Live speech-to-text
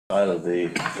out of the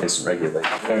adjacent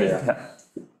regulated area.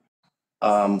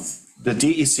 The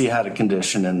DEC had a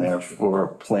condition in there for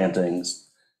plantings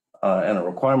and a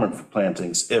requirement for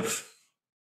plantings if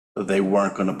they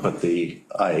weren't going to put the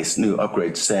IAC new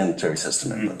upgrade sanitary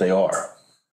system in, but they are.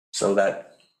 So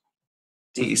that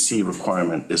DEC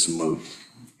requirement is moot.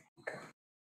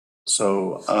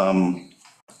 So,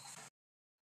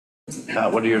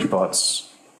 Matt, what are your thoughts?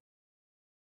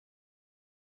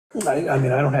 I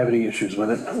mean, I don't have any issues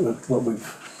with it, with what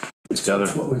Together,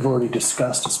 we've already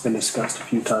discussed. It's been discussed a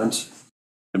few times.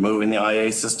 they're moving the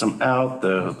IA system out.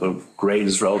 The grade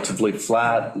is relatively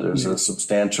flat. There's a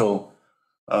substantial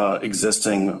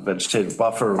existing vegetative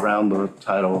buffer around the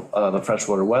the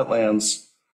freshwater wetlands.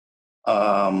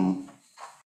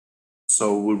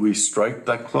 So would we strike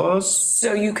that clause?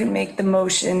 So you can make the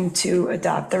motion to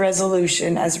adopt the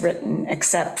resolution as written,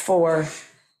 except for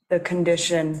the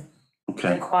condition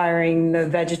Okay, requiring the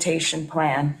vegetation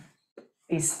plan,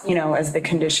 as the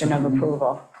condition of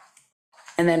approval.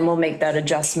 And then we'll make that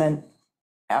adjustment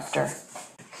after.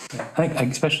 I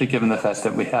think, especially given the fact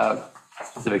that we have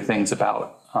specific things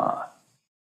about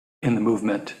in the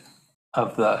movement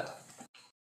of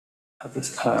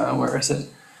this, where is it?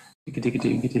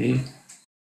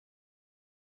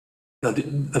 They're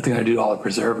going to do all the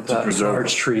preserve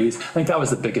large trees. I think that was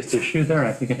the biggest issue there.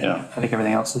 I think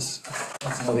everything else is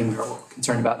something we're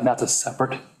concerned about, and that's a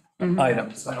separate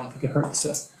item. So I don't think it hurts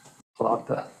to pull out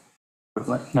the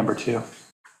equivalent number 2.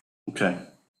 okay.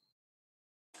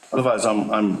 Otherwise,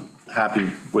 I'm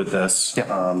happy with this.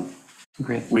 Yeah.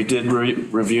 Agreed. We did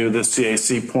review the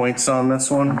CAC points on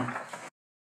this one.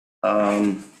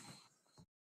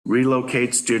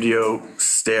 Relocate studio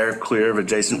stair clear of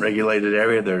adjacent regulated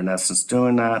area. They're in essence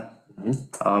doing that.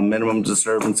 Minimum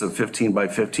disturbance of 15 by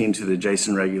 15 to the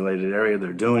adjacent regulated area.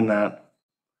 They're doing that.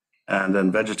 And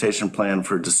then vegetation plan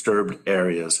for disturbed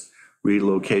areas.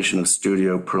 Relocation of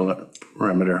studio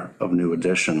perimeter of new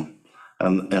addition.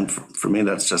 And for me,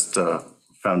 that's just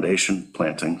foundation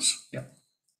plantings. Yeah.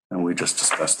 And we just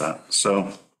discussed that.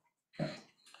 So,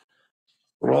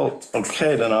 well,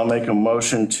 okay, then I'll make a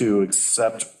motion to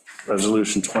accept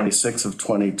Resolution 26 of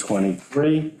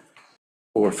 2023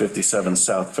 for 57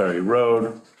 South Ferry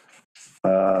Road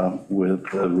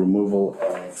with the removal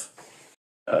of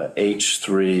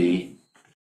H3.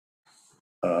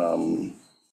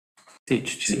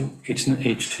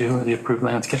 H2 or the approved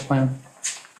landscape plan.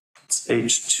 It's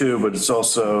H2, but it's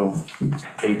also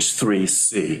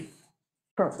H3C.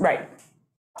 Right.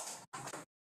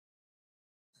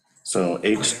 So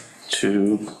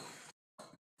H2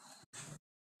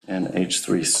 and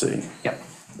H3C. Yeah.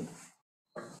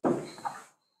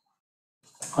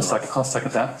 I'll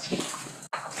second that.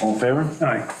 All in favor?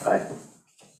 Aye. Aye.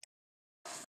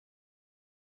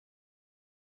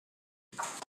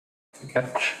 Good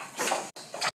catch.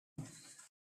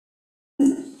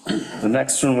 The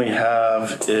next one we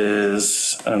have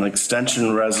is an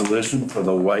extension resolution for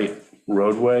the White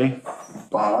Roadway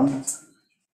bond.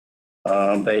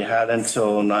 They had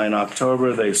until 9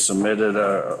 October. They submitted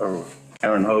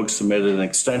Aaron Hogue submitted an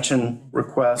extension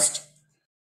request.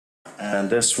 And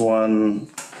this one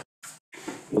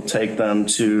will take them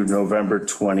to November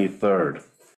 23rd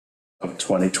of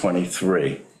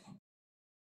 2023.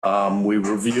 We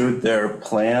reviewed their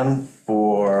plan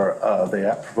for,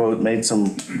 they made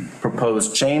some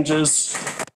proposed changes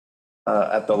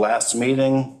at the last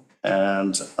meeting,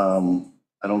 and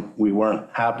we weren't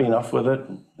happy enough with it.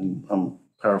 And I'm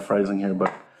paraphrasing here,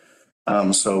 but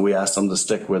so we asked them to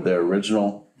stick with their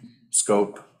original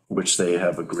scope, which they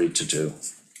have agreed to do.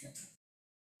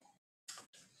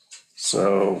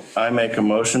 So I make a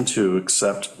motion to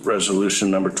accept resolution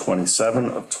number 27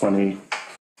 of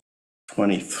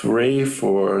 2023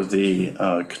 for the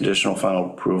conditional final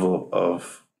approval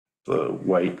of the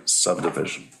White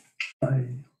subdivision. I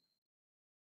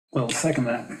will second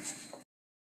that.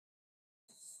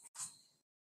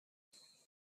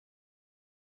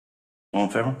 All in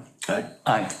favor? Aye.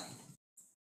 Aye.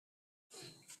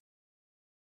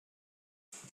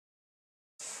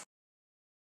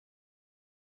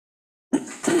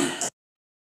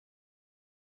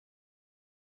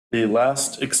 The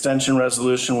last extension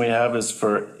resolution we have is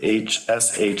for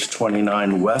HSH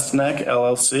 29 West Neck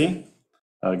LLC.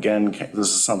 Again, this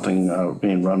is something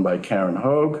being run by Karen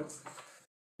Hogue.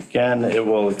 Again, it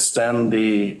will extend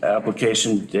the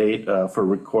application date for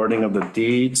recording of the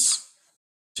deeds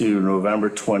to November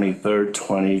 23rd,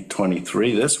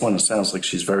 2023. This one, it sounds like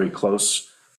she's very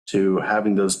close to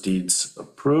having those deeds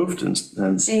approved,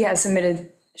 and She has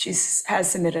submitted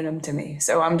them to me,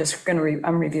 so I'm just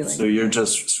I'm reviewing. so you're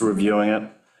just reviewing it.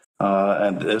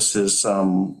 And this is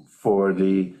for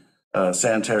the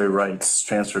sanitary rights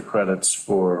transfer credits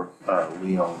for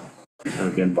Leo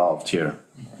to get involved here.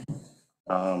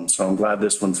 So I'm glad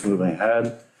this one's moving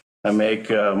ahead. I make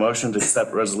a motion to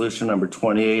accept resolution number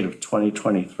 28 of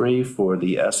 2023 for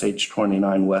the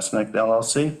SH29 West Neck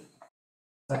LLC.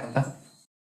 Second that.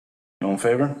 All in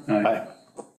favor? Aye.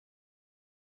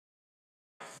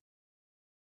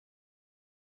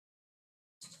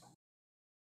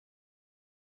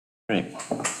 Great.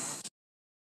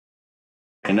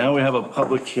 And now we have a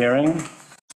public hearing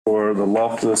for the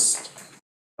Loftus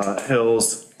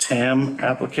Hills TAM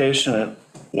application at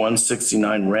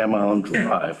 169 Ram Island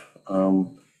Drive.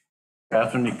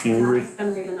 Catherine, can you read?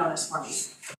 And read the notice for me.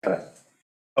 Okay.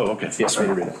 Oh, okay. Yes, we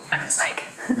read it. I was like,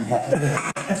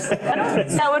 I don't think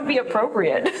that would be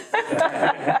appropriate.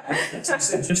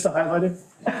 Just to highlight it?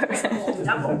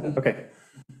 Okay.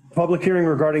 Public hearing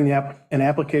regarding an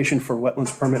application for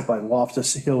wetlands permit by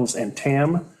Loftus Hills and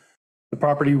TAM. The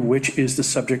property which is the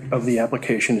subject of the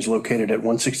application is located at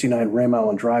 169 Ram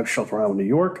Island Drive, Shelter Island, New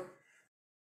York.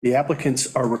 The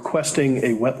applicants are requesting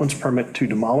a wetlands permit to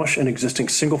demolish an existing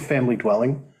single-family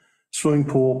dwelling, swimming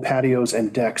pool, patios,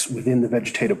 and decks within the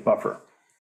vegetative buffer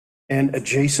and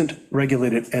adjacent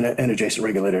regulated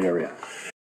area.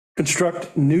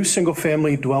 Construct new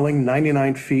single-family dwelling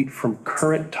 99 feet from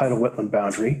current tidal wetland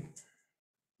boundary.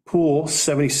 Pool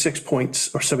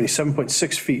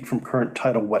 77.6 feet from current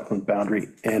tidal wetland boundary,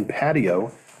 and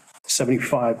patio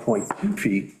 75.2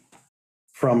 feet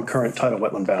from current tidal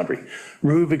wetland boundary.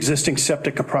 Remove existing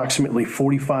septic approximately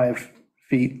 45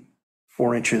 feet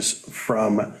 4 inches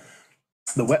from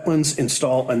the wetlands.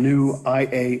 Install a new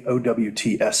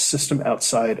IAOWTS system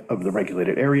outside of the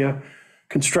regulated area.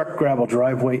 Construct gravel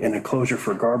driveway and enclosure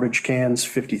for garbage cans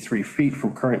 53 feet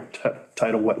from current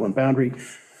tidal wetland boundary,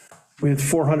 with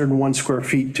 401 square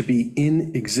feet to be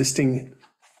in existing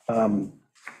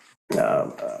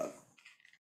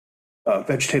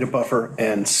vegetative buffer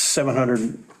and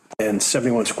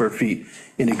 771 square feet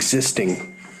in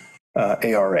existing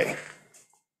ARA.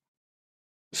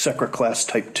 SECRA class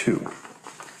type 2.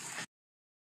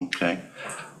 Okay.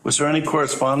 Was there any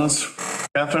correspondence,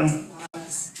 Catherine?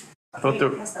 I thought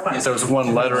there was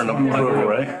one letter and approval,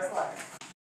 right?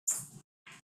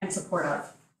 In support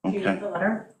of. Do you Okay. need the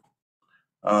letter?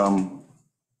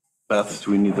 Beth,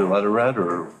 do we need the letter read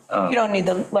or? You don't need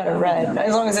the letter read,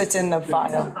 as long as it's in the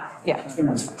file. Yeah.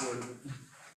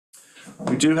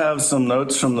 We do have some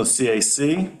notes from the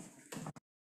CAC.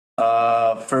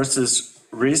 First is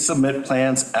resubmit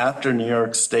plans after New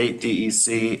York State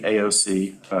DEC,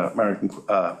 AOC, American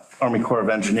Army Corps of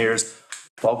Engineers,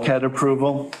 bulkhead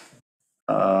approval.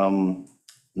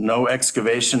 No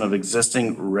excavation of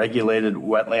existing regulated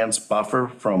wetlands buffer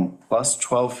from plus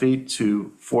 12 feet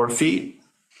to 4 feet.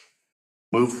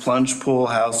 Move plunge pool,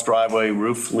 house, driveway,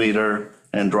 roof leader,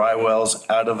 and dry wells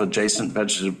out of adjacent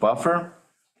vegetative buffer.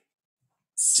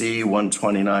 C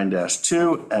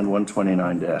 129-2 and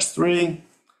 129-3.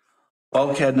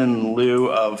 Bulkhead in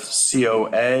lieu of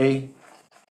COA.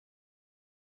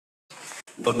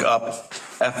 Look up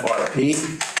FRP,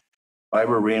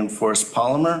 fiber reinforced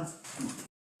polymer.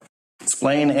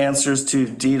 Explain answers to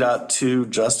D.2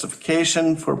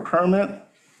 justification for permit.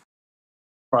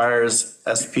 Requires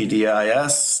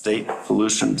SPDIS, State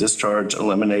Pollution Discharge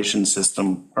Elimination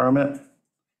System permit.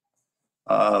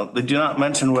 They do not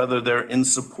mention whether they're in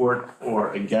support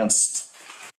or against,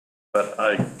 but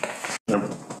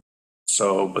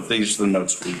but these are the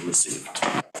notes we received.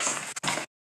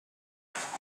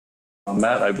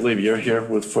 Matt, I believe you're here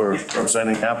for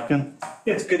representing the applicant.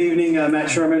 Yes, good evening, Matt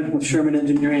Sherman with Sherman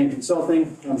Engineering and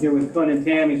Consulting. I'm here with Conan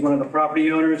Tam, he's one of the property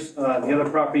owners. The other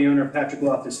property owner, Patrick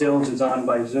Loftus Hills, is on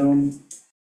by Zoom.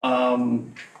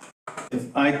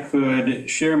 If I could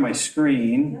share my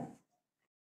screen.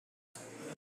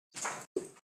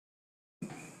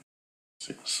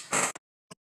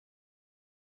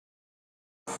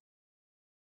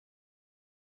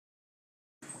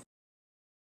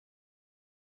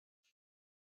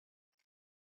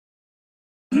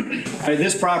 All right,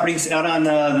 this property's out on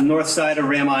the north side of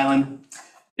Ram Island.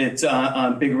 It's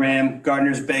on Big Ram.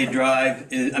 Gardner's Bay Drive,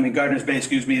 Gardner's Bay,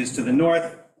 excuse me, is to the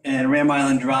north, and Ram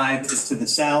Island Drive is to the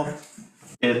south.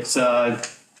 It's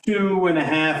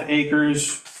 2.5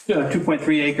 acres,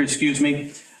 2.3 acres, excuse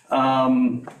me.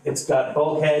 It's got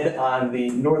bulkhead on the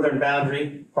northern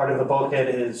boundary. Part of the bulkhead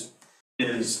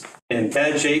is in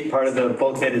bad shape. Part of the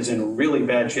bulkhead is in really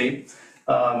bad shape.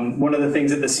 One of the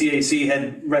things that the CAC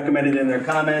had recommended in their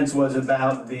comments was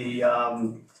about the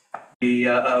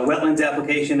wetlands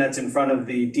application that's in front of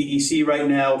the DEC right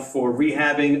now for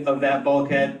rehabbing of that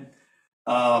bulkhead.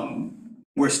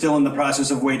 We're still in the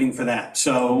process of waiting for that.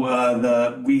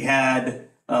 So we had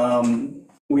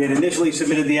We had initially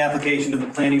submitted the application to the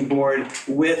planning board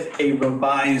with a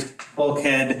revised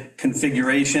bulkhead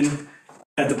configuration.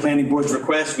 At the planning board's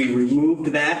request, we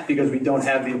removed that because we don't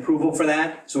have the approval for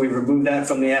that. So we removed that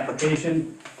from the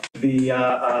application. If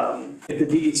the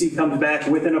DEC comes back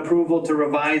with an approval to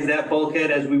revise that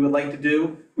bulkhead as we would like to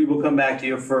do, we will come back to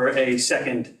you for a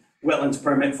second wetlands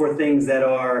permit for things that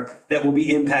will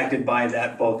be impacted by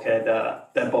that bulkhead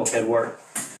work.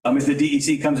 If the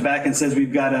DEC comes back and says we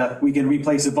can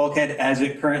replace the bulkhead as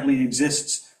it currently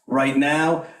exists right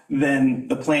now, then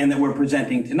the plan that we're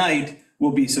presenting tonight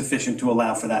will be sufficient to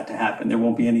allow for that to happen. There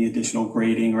won't be any additional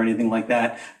grading or anything like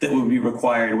that that would be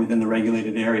required within the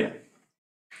regulated area.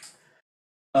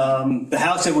 The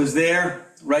house that was there,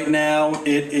 right now,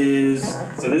 it is,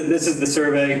 so this is the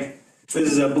survey. This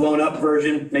is a blown up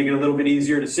version, make it a little bit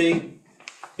easier to see.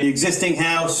 The existing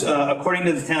house, according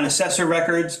to the town assessor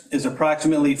records, is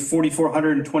approximately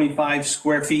 4,425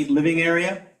 square feet living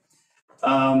area.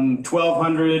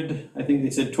 1,200, I think they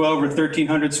said 12 or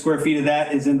 1,300 square feet of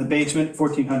that is in the basement,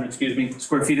 1,400, excuse me,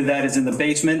 square feet of that is in the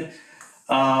basement.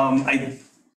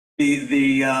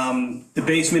 The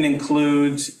basement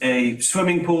includes a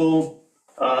swimming pool,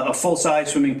 a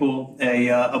full-size swimming pool,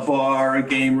 a bar, a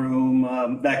game room,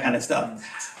 that kind of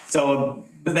stuff. So,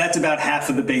 but that's about half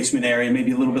of the basement area,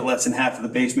 maybe a little bit less than half of the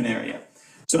basement area.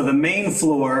 So the main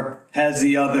floor has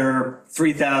the other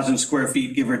 3,000 square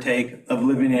feet, give or take, of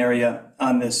living area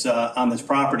on this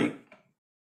property.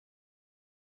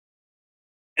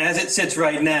 As it sits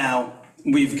right now,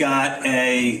 we've got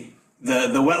the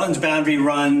wetlands boundary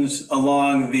runs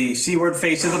along the seaward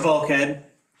face of the bulkhead,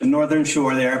 the northern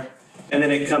shore there, and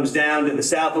then it comes down to the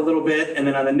south a little bit, and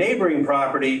then on the neighboring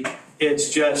property,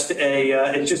 it's just a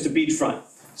beachfront.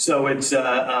 So it's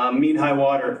mean high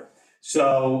water.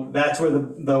 So that's where the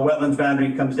wetlands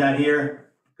boundary comes down here,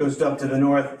 goes up to the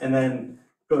north, and then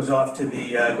goes off to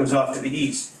the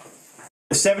east.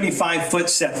 The 75-foot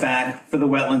setback for the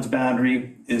wetlands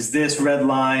boundary is this red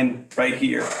line right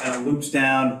here, and it loops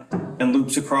down and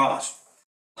loops across.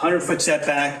 100-foot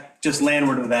setback, just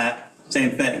landward of that,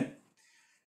 same thing.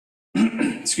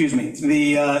 Excuse me.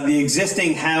 The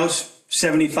existing house,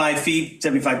 75 feet,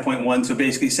 75.1, so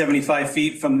basically 75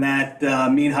 feet from that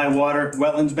mean high water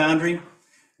wetlands boundary.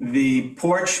 The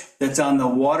porch that's on the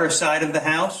water side of the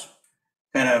house,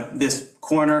 kind of this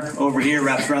corner over here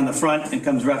wraps around the front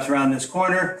and wraps around this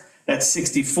corner. That's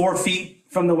 64 feet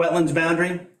from the wetlands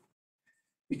boundary.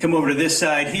 You come over to this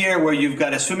side here where you've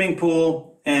got a swimming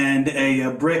pool and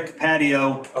a brick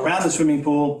patio around the swimming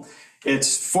pool.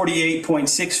 It's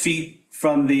 48.6 feet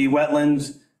from the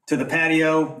wetlands to the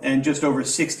patio and just over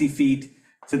 60 feet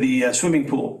to the swimming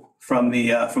pool from the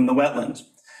wetlands.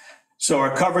 So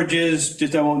our coverages,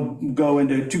 just I won't go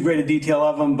into too great a detail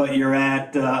of them, but you're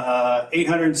at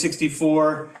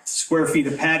 864 square feet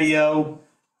of patio,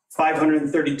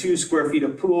 532 square feet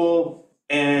of pool,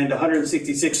 and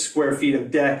 166 square feet of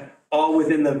deck, all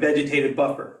within the vegetated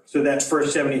buffer. So that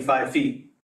first 75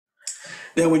 feet.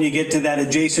 Then when you get to that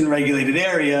adjacent regulated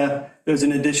area, there's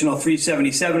an additional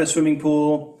 377 of swimming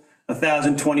pool,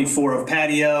 1,024 of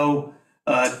patio,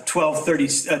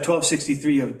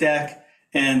 1,263 of deck,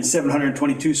 and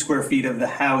 722 square feet of the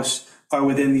house are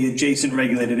within the adjacent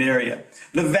regulated area.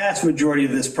 The vast majority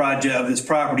of this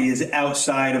property is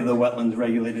outside of the wetlands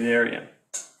regulated area.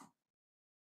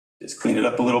 Just clean it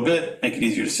up a little bit, make it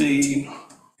easier to see.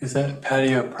 Is that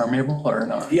patio permeable or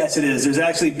not? Yes, it is. There's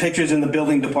actually pictures in the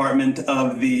building department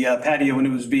of the patio when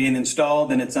it was being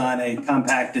installed, and it's on a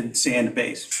compacted sand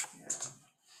base.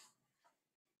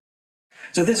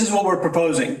 So this is what we're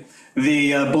proposing.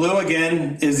 The blue,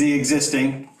 again, is the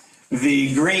existing.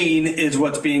 The green is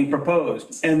what's being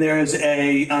proposed. And there's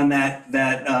on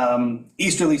that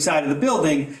easterly side of the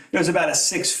building, there's about a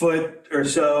 6 foot or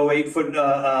so, 8 foot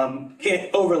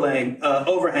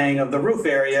overhang of the roof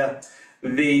area.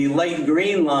 The light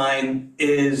green line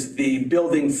is the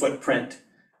building footprint.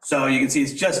 So you can see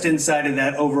it's just inside of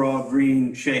that overall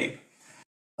green shape.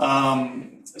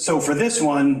 So for this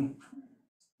one,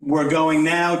 we're going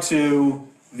now to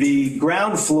the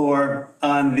ground floor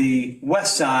on the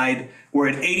west side. We're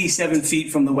at 87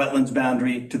 feet from the wetlands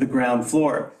boundary to the ground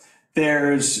floor.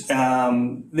 There's,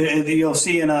 you'll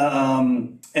see in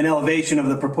an elevation of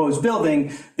the proposed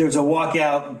building, there's a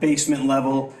walkout basement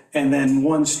level and then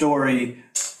 1 story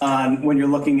when you're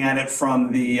looking at it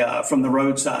from the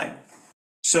roadside.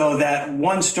 So that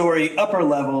 1 story upper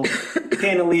level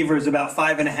cantilever is about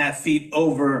 5.5 feet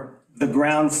over the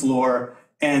ground floor,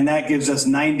 and that gives us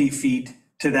 90 feet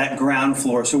to that ground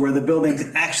floor. So where the building's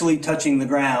actually touching the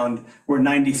ground, we're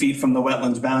 90 feet from the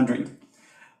wetlands boundary.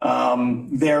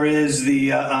 There is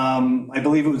the, I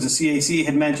believe it was the CAC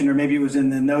had mentioned, or maybe it was in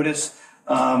the notice,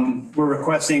 we're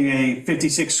requesting a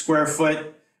 56 square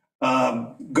foot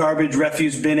garbage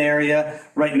refuse bin area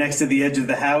right next to the edge of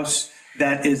the house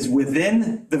that is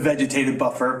within the vegetative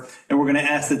buffer. And we're going to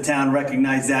ask the town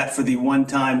recognize that for the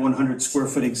one-time 100 square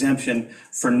foot exemption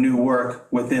for new work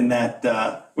within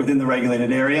that, within the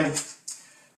regulated area.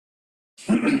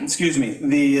 Excuse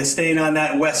me, staying on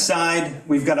that west side,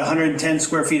 we've got 110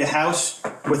 square feet of house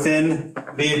within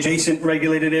the adjacent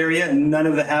regulated area. None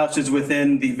of the house is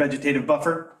within the vegetative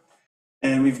buffer.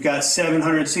 And we've got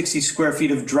 760 square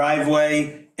feet of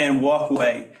driveway and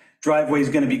walkway. Driveway is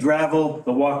going to be gravel.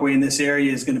 The walkway in this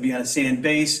area is going to be on a sand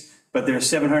base, but there's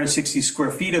 760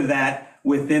 square feet of that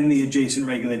within the adjacent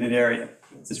regulated area.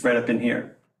 It's right up in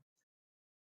here.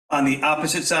 On the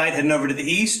opposite side, heading over to the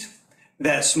east,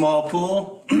 that small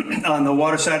pool on the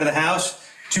water side of the house,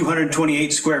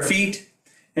 228 square feet,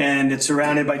 and it's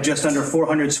surrounded by just under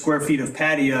 400 square feet of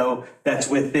patio that's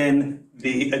within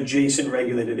the adjacent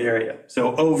regulated area.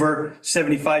 So over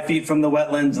 75 feet from the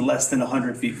wetlands, less than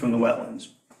 100 feet from the wetlands.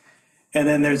 And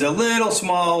then there's a little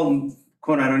small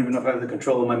corner, I don't even know if I have the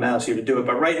control of my mouse here to do it,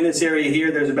 but right in this area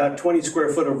here, there's about 20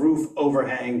 square foot of roof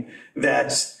overhang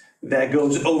that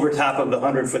goes over top of the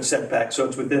 100-foot setback, so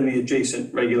it's within the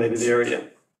adjacent regulated area.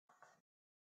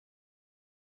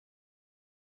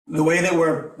 The way that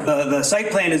the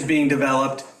site plan is being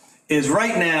developed is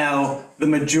right now, the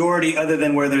majority, other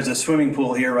than where there's a swimming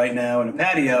pool here right now and a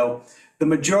patio, the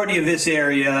majority of this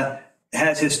area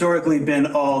has historically been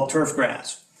all turf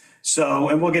grass. So,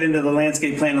 and we'll get into the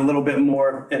landscape plan a little bit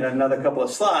more in another couple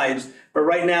of slides, but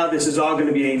right now this is all going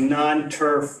to be a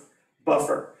non-turf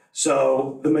buffer.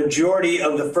 So the majority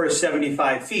of the first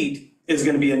 75 feet is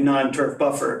going to be a non-turf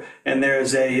buffer, and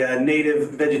there's a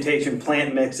native vegetation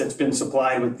plant mix that's been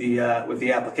supplied with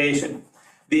the application.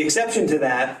 The exception to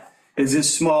that is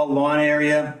this small lawn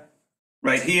area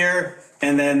right here,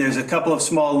 and then there's a couple of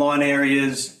small lawn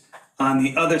areas on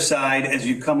the other side as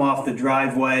you come off the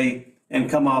driveway and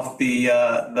come off the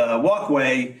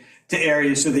walkway to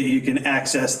areas so that you can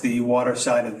access the water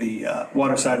side of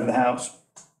the house.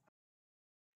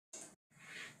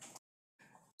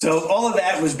 So all of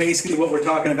that was basically what we're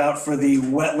talking about for the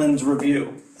wetlands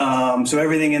review. So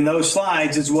everything in those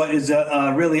slides is what is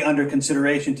really under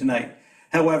consideration tonight.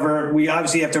 However, we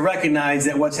obviously have to recognize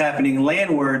that what's happening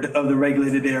landward of the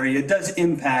regulated area does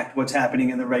impact what's happening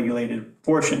in the regulated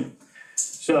portion.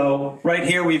 So right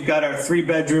here, we've got our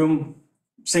 3-bedroom,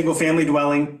 single-family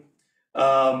dwelling.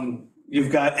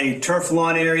 You've got a turf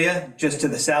lawn area just to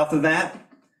the south of that,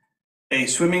 a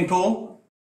swimming pool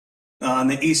on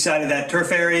the east side of that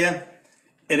turf area.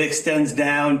 It extends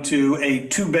down to a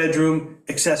 2-bedroom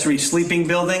accessory sleeping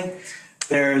building.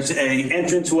 There's a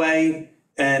entranceway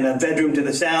and a bedroom to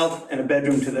the south and a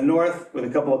bedroom to the north with a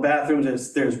couple of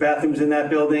bathrooms. There's bathrooms in that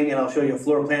building, and I'll show you a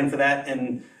floor plan for that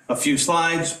in a few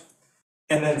slides.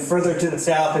 And then further to the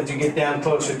south, as you get down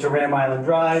closer to Ram Island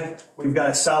Drive, we've got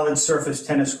a solid surface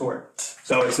tennis court.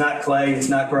 So it's not clay, it's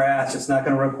not grass, it's not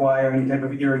going to require any type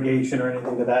of irrigation or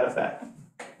anything to that effect.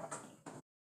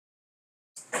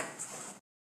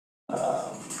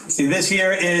 See, this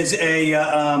here is a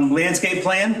landscape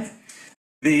plan.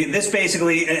 This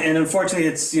basically, and unfortunately,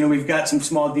 it's, we've got some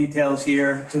small details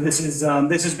here. So this is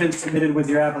this has been submitted with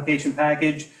your application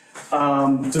package.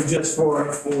 So just for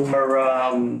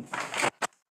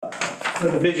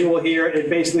the visual here, it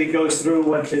basically goes through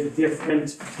what the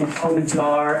different components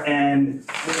are and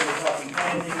where we're talking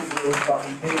plantings, where we're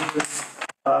talking pavers,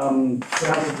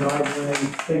 gravel driveway,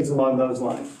 things along those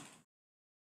lines.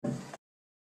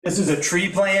 This is a tree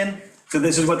plan. So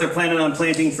this is what they're planning on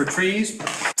planting for trees.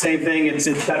 Same thing, it's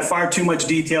got far too much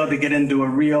detail to get into a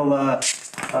real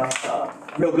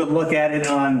good look at it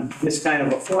on this kind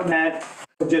of a format.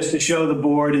 Just to show the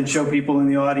board and show people in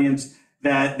the audience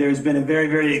that there's been a very,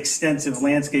 very extensive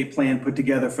landscape plan put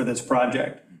together for this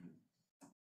project.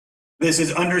 This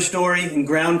is understory and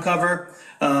ground cover.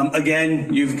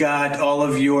 Again, you've got all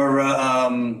of your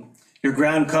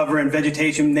ground cover and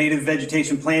vegetation, native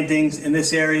vegetation plantings in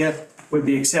this area, with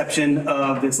the exception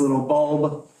of this little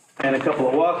bulb and a couple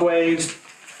of walkways.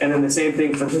 And then the same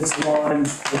thing for this lawn,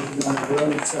 which is on the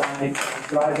road side of the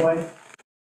driveway.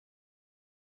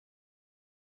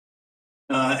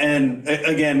 And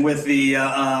again, with the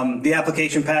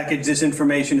application package, this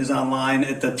information is online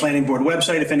at the planning board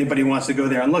website if anybody wants to go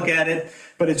there and look at it.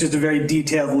 But it's just a very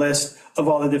detailed list of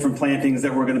all the different plantings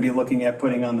that we're going to be looking at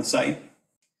putting on the site.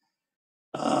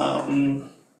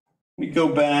 We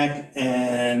go back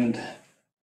and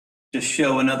just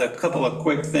show another couple of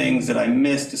quick things that I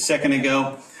missed a second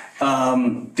ago.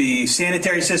 The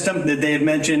sanitary system that they had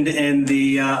mentioned in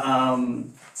the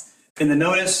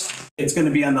notice, it's going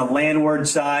to be on the landward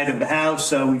side of the house.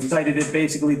 So we've sited it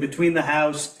basically between the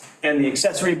house and the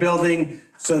accessory building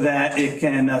so that it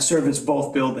can service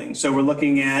both buildings. So we're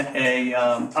looking at a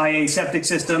IA septic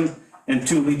system and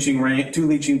two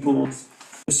leaching pools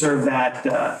to serve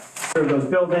those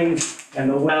buildings. And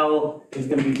the well is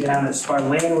going to be down as far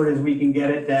landward as we can get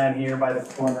it, down here by the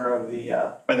corner of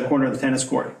the tennis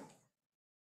court.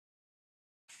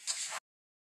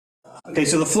 Okay,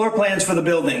 so the floor plans for the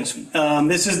buildings.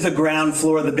 This is the ground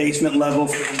floor, the basement level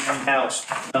for the house.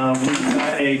 We've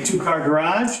got a 2-car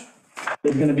garage.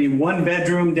 There's going to be 1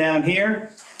 bedroom down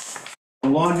here, a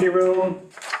laundry room.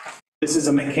 This is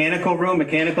a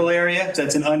mechanical area. So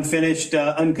that's an unfinished,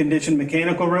 unconditioned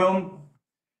mechanical room.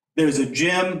 There's a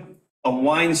gym, a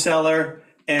wine cellar,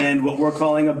 and what we're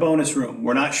calling a bonus room.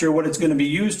 We're not sure what it's going to be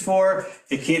used for.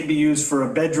 It can't be used for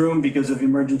a bedroom because of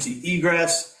emergency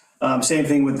egress. Same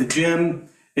thing with the gym.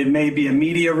 It may be a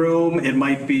media room. It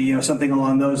might be, something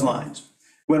along those lines.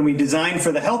 When we designed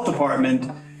for the health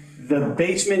department, the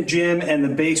basement gym and the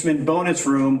basement bonus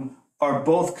room are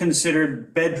both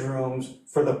considered bedrooms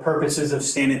for the purposes of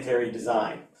sanitary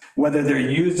design, whether they're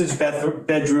used as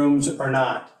bedrooms or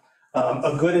not.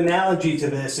 A good analogy to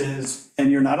this is,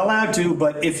 and you're not allowed to,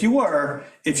 but if you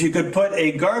could put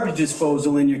a garbage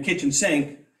disposal in your kitchen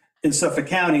sink in Suffolk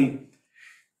County,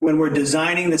 when we're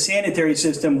designing the sanitary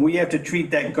system, we have to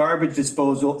treat that garbage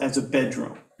disposal as a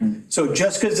bedroom. So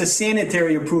just because the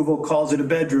sanitary approval calls it a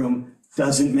bedroom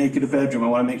doesn't make it a bedroom. I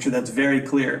want to make sure that's very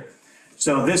clear.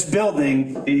 So this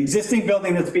building, the existing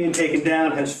building that's being taken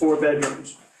down has 4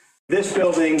 bedrooms. This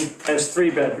building has 3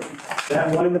 bedrooms.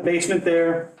 That one in the basement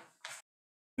there.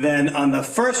 Then on the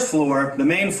first floor, the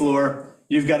main floor,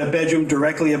 you've got a bedroom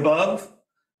directly above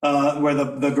where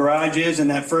the garage is in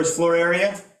that first floor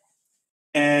area.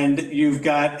 And you've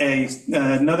got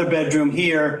another bedroom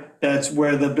here. That's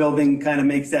where the building kind of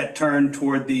makes that turn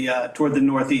toward the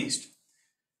northeast.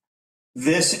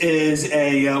 This is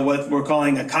what we're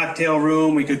calling a cocktail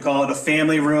room. We could call it a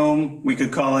family room. We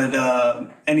could call it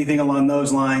anything along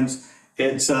those lines.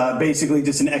 It's basically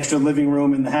just an extra living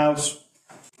room in the house.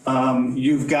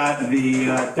 You've got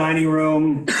the dining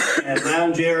room and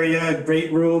lounge area,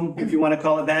 great room, if you want to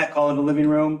call it that, call it a living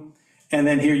room. And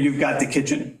then here you've got the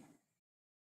kitchen.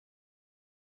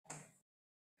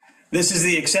 This is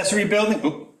the accessory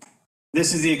building.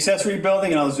 This is the accessory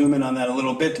building, and I'll zoom in on that a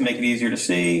little bit to make it easier to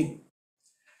see.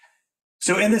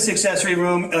 So in this accessory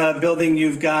room building,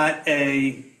 you've got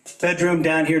a bedroom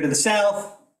down here to the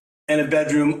south and a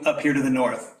bedroom up here to the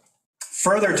north.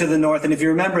 Further to the north, and if you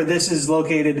remember, this is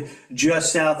located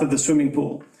just south of the swimming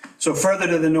pool. So further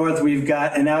to the north, we've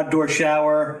got an outdoor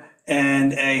shower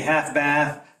and a half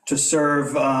bath to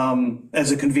serve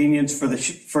as a convenience for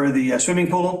the swimming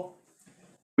pool.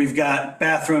 We've got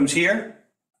bathrooms here,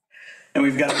 and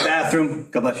we've got a bathroom.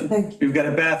 God bless you. We've got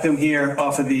a bathroom here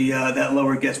off of the that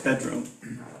lower guest bedroom.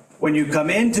 When you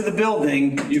come into the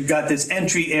building, you've got this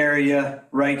entry area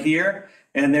right here,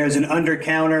 and there's an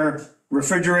under-counter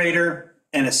refrigerator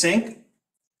and a sink.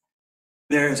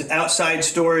 There's outside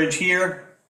storage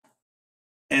here,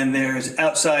 and there's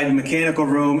outside mechanical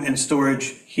room and storage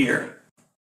here.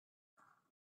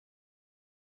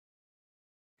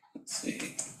 Let's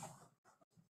see.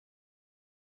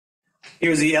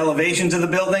 Here's the elevations of the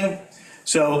building.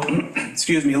 So,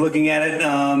 excuse me, looking at it,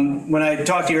 when I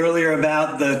talked to you earlier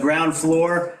about the ground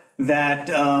floor, that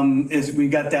we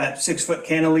got that 6-foot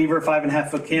cantilever,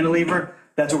 5.5-foot cantilever.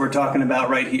 That's what we're talking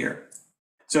about right here.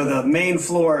 So the main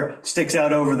floor sticks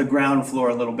out over the ground floor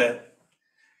a little bit.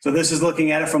 So this is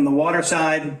looking at it from the water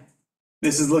side.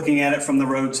 This is looking at it from the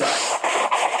road side.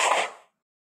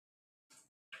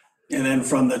 And then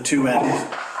from the two ends.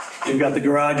 You've got the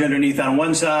garage underneath on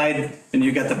one side, and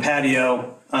you've got the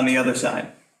patio on the other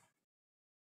side.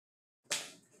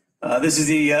 This is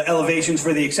the elevations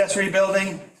for the accessory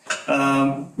building.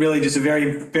 Really just a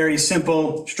very, very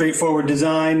simple, straightforward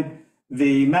design.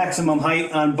 The maximum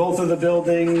height on both of the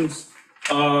buildings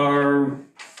are,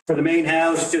 for the main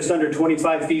house, just under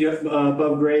 25 feet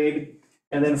above grade.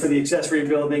 And then for the accessory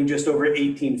building, just over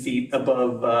 18 feet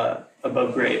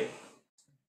above grade.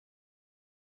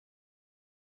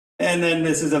 And then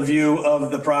this is a view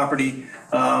of the property.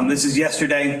 This is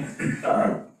yesterday.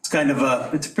 It's kind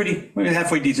of it's a pretty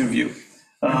halfway decent view.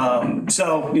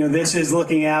 So, this is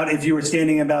looking out, if you were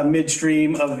standing about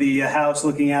midstream of the house,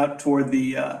 looking out toward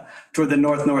the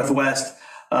north-northwest.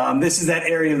 This is that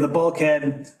area of the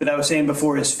bulkhead that I was saying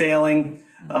before is failing.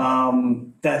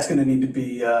 That's going to need to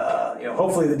be,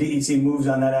 hopefully the DEC moves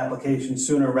on that application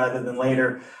sooner rather than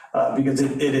later, because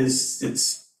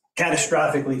it's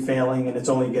catastrophically failing, and it's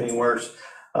only getting worse.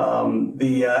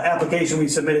 The application we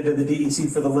submitted to the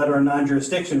DEC for the letter of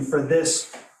non-jurisdiction for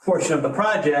this portion of the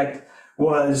project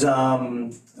was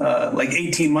like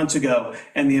 18 months ago,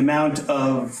 and the amount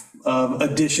of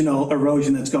additional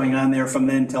erosion that's going on there from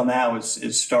then till now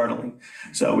is startling.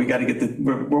 So we got to get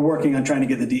we're working on trying to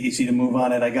get the DEC to move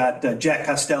on it. I got Jack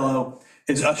Costello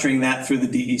is ushering that through the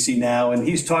DEC now, and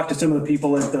he's talked to some of the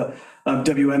people at the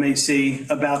WMAC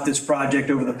about this project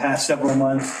over the past several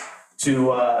months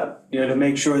to to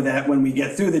make sure that when we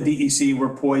get through the DEC,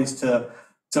 we're poised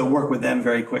to work with them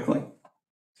very quickly.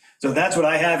 So that's what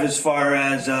I have as far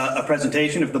as a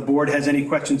presentation. If the board has any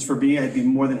questions for me, I'd be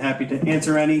more than happy to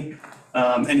answer any.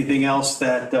 Anything else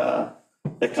that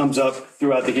comes up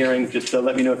throughout the hearing, just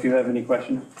let me know if you have any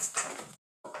questions.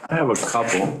 I have a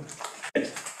couple.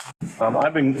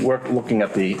 I've been looking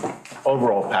at the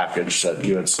overall package that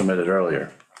you had submitted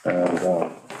earlier. And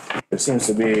there seems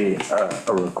to be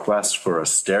a request for a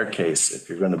staircase if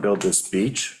you're going to build this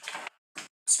beach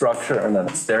structure and then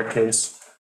a staircase.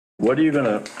 What are you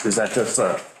gonna, is that just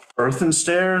earthen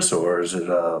stairs, or is it,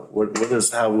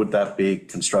 how would that be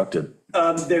constructed?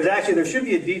 There should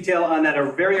be a detail on that,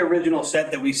 a very original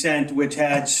set that we sent, which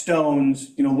had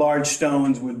stones, large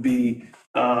stones would be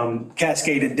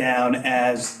cascaded down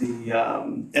as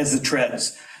the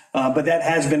treads. But that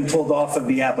has been pulled off of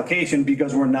the application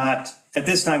because at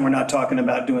this time, we're not talking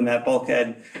about doing that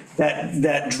bulkhead.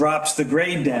 That drops the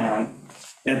grade down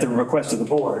at the request of the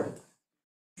board.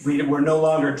 We're no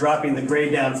longer dropping the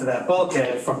grade down for that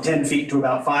bulkhead from 10 feet to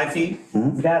about 5 feet.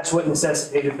 That's what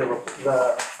necessitated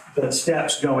the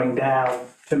steps going down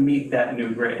to meet that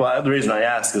new grade. Well, the reason I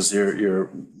ask is you're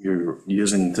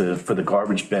using for the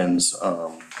garbage bins,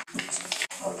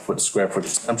 square foot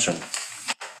exemption.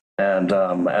 And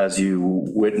as you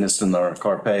witnessed in our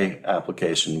Carpe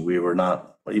application, we were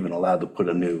not even allowed to put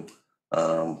a new,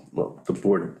 the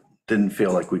board didn't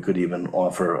feel like we could even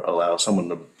allow someone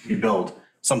to rebuild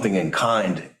something in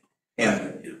kind.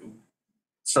 And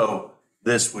so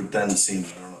this would then seem,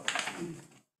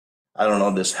 I don't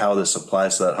know how this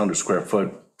applies to that 100 square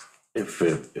foot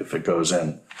if it goes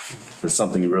in. If it's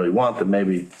something you really want, then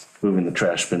maybe moving the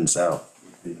trash bins out.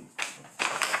 Can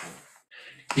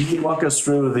you walk us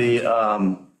through the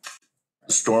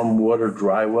stormwater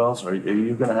dry wells? Are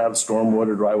you going to have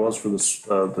stormwater dry wells for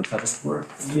the tennis court?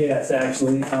 Yes,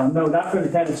 actually. No, not for the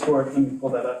tennis court. Let me pull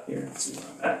that up here and see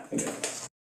where I'm at.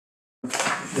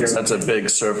 That's a big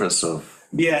surface of.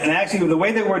 Yeah, and actually the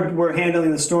way that we're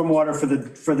handling the stormwater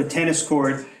for the tennis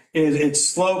court is it's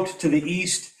sloped to the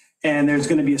east, and there's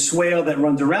going to be a swale that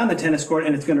runs around the tennis court,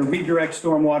 and it's going to redirect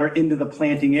stormwater into the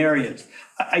planting areas.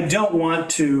 I don't want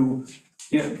to,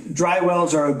 dry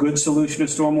wells are a good solution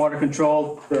to stormwater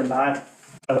control. They're not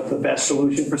the best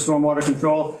solution for stormwater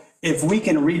control. If we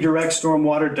can redirect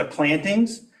stormwater to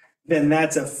plantings, then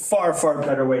that's a far, far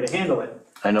better way to handle it.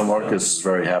 I know Marcus is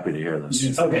very happy to hear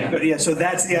this. Okay, good. Yeah, so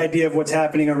that's the idea of what's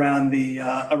happening around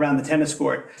the tennis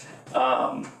court.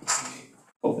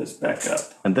 Pull this back up.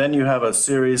 And then you have a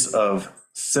series of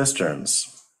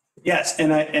cisterns. Yes,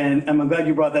 and I'm glad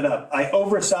you brought that up. I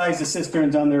oversized the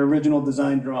cisterns on their original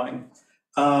design drawing.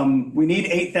 We need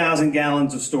 8,000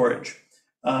 gallons of storage.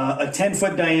 A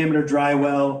 10-foot diameter dry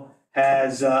well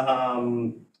has,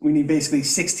 we need basically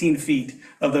 16 feet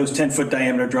of those 10-foot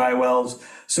diameter dry wells.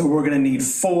 So we're going to need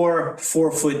 4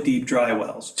 4-foot deep dry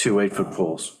wells. 2 8-foot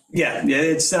pools. Yeah,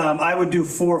 it's, I would do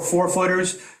 4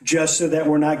 4-footers just so that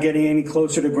we're not getting any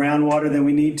closer to groundwater than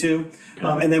we need to.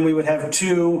 And then we would have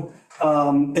 2,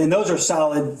 and those are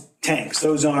solid tanks.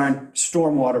 Those aren't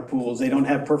stormwater pools. They don't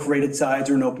have perforated sides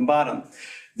or an open bottom.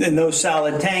 Then those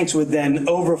solid tanks would then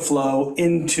overflow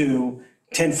into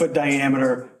 10-foot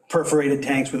diameter perforated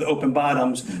tanks with open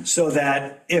bottoms, so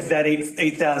that if that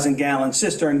 8,000 gallon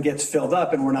cistern gets filled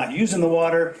up and we're not using the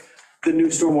water, the new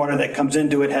stormwater that comes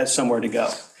into it has somewhere to go.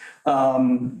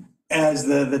 As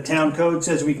the town code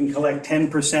says, we can collect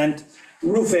 10%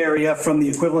 roof area from the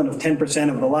equivalent of 10%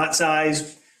 of the lot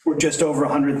size. We're just over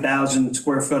 100,000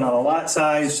 square foot on a lot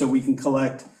size, so we can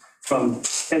collect from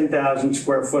 10,000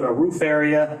 square foot of roof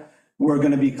area. We're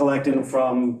going to be collecting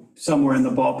from somewhere in the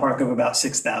ballpark of about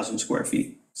 6,000 square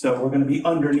feet. So we're going to be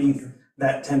underneath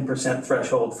that 10%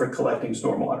 threshold for collecting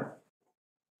stormwater.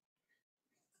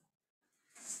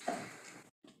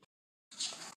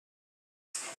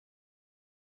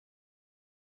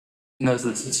 And those are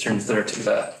the cisterns that are to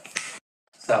the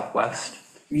southwest.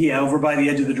 Yeah, over by the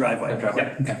edge of the driveway. Driveway.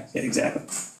 Yeah. Okay. Yeah, exactly.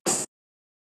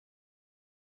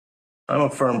 I'm a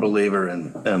firm believer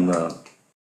in the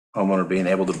homeowner being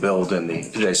able to build in the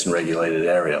adjacent regulated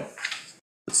area.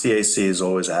 The CAC is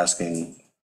always asking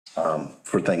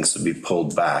for things to be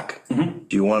pulled back.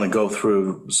 Do you want to go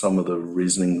through some of the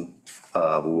reasoning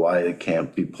why it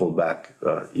can't be pulled back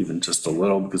even just a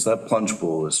little? Because that plunge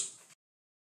pool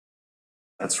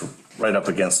that's right up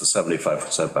against the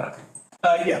 75-foot setback.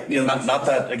 Yeah, yeah, Not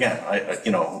that, again,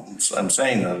 I'm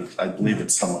saying that I believe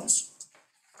it's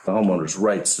the homeowner's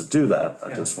rights to do that.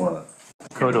 I just want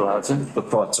Code allows it. the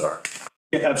thoughts are.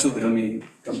 yeah, absolutely. Let me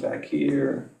come back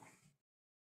here.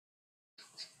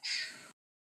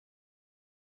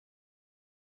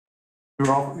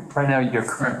 Right now, your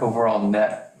current overall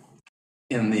net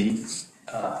in the,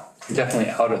 you're definitely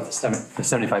out of the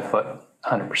 75-foot,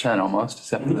 100% almost,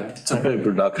 except for there. It's a big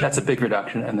reduction. That's a big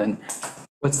reduction. And then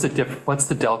what's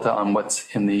the delta on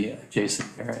what's in the adjacent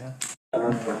area?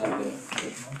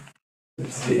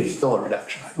 It's still a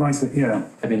reduction. Yeah.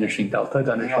 That'd be an interesting delta to It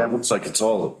understand. looks like it's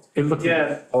all It looked,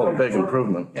 a big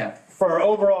improvement. yeah. For our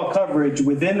overall coverage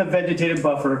within the vegetative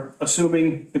buffer,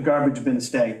 assuming the garbage bins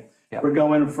stay, Yeah. we're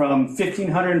going from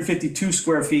 1,552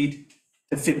 square feet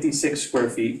to 56 square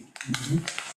feet.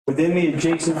 Within the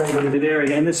adjacent regulated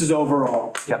area, and this is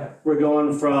overall, Yep. we're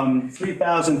going from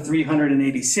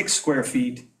 3,386 square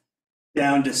feet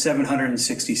down to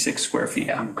 766 square feet.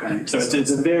 Yeah. Okay. So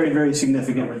it's a very, very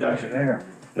significant reduction there.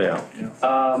 Yeah.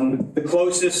 The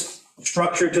closest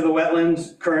structure to the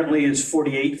wetlands currently is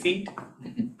 48 feet,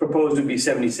 proposed would be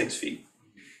 76 feet.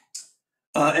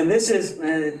 And this is,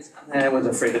 I was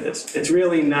afraid of this. It's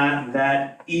really not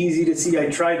that easy to see. I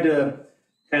tried to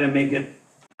kind of make it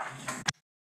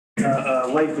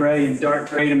light gray and dark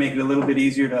gray to make it a little bit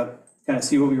easier to kind of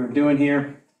see what we were doing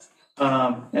here.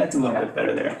 That's a little bit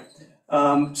better there.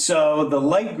 So the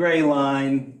light gray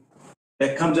line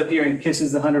that comes up here and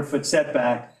kisses the 100-foot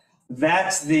setback,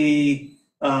 that's the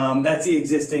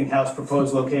existing house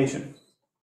proposed location.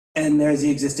 And there's the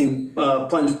existing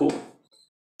plunge pool.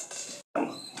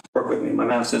 Work with me, my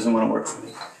mouse doesn't want to work with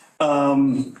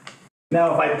me.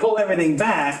 Now, if I pull everything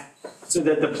back so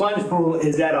that the plunge pool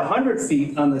is at 100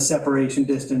 feet on the separation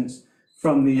distance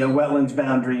from the wetlands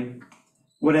boundary,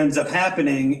 what ends up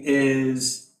happening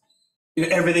is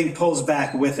everything pulls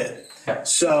back with it. Yeah.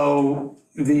 So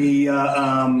the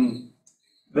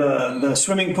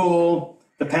swimming pool,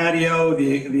 the patio,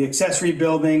 the accessory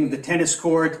building, the tennis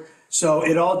court, so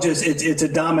it all just, it's a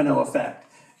domino effect.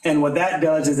 And what that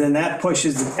does is then that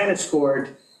pushes the tennis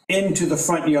court into the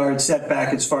front yard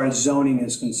setback as far as zoning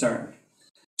is concerned.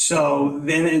 So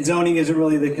then zoning isn't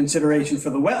really the consideration for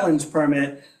the wetlands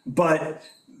permit, but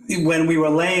when we were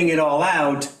laying it all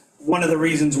out, one of the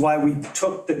reasons why we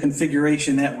took the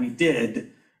configuration that we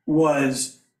did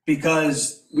was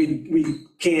because we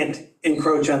can't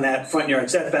encroach on that front yard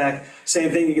setback.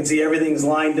 Same thing, you can see everything's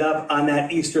lined up on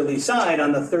that easterly side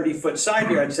on the 30-foot side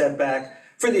yard setback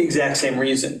for the exact same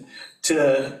reason,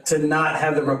 to not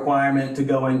have the requirement to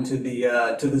go into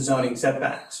the zoning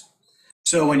setbacks.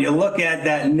 So when you look at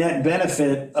that net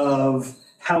benefit of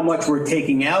how much we're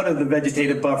taking out of the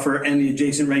vegetative buffer and the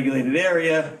adjacent regulated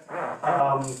area,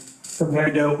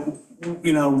 compared to,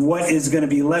 what is going to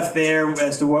be left there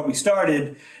as to what we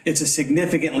started, it's a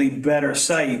significantly better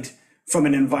site from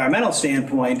an environmental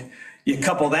standpoint. You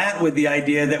couple that with the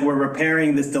idea that we're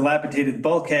repairing this dilapidated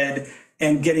bulkhead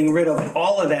and getting rid of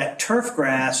all of that turf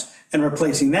grass and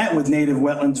replacing that with native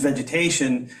wetlands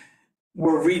vegetation,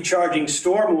 we're recharging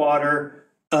stormwater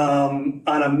on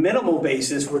a minimal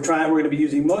basis. We're going to be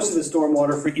using most of the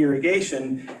stormwater for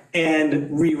irrigation and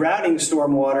rerouting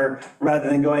stormwater rather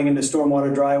than going into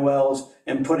stormwater dry wells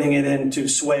and putting it into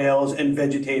swales and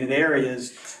vegetated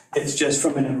areas. It's just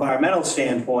from an environmental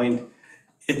standpoint,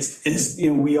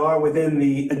 we are within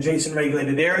the adjacent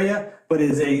regulated area, but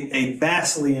is a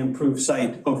vastly improved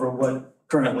site over what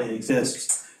currently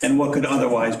exists and what could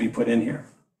otherwise be put in here.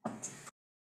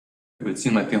 It would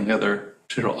seem like the only other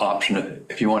general option,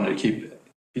 if you wanted to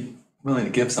be willing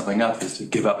to give something up, is to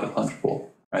give up the plunge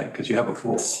pool, right? Because you have a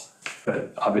pool,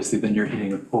 but obviously then you're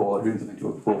heating a pool or doing something to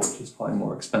a pool, which is probably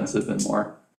more expensive and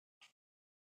more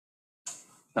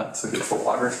not so good for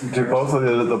water. Do both of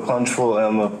the plunge pool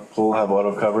and the pool have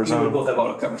auto covers We on them? both have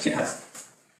auto covers, yeah.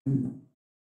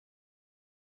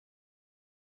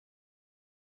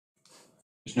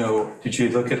 Did you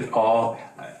look at it all?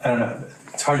 I don't know.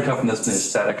 It's hard to tell from this the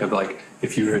aesthetic of like,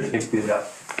 if you were to take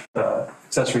the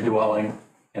accessory dwelling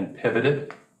and pivot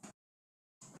it,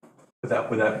 would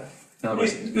that In other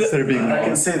words, instead of being. I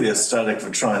can see the aesthetic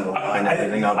for trying to line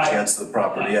everything up against the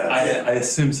property edge. I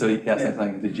assume so, yes, I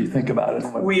think, did you think about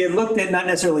it? We had looked at not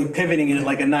necessarily pivoting it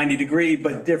like a 90-degree,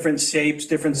 but different shapes,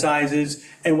 different sizes.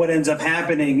 And what ends up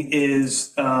happening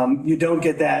is you don't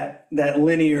get that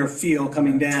linear feel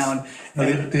coming down.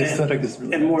 The aesthetic is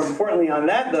really. And more importantly on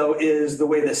that, though, is the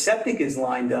way the septic is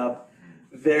lined up.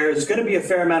 There's going to be a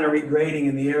fair amount of regrading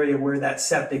in the area where that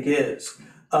septic is.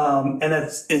 And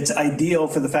it's ideal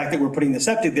for the fact that we're putting the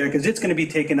septic there because it's going to be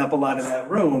taking up a lot of that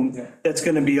room that's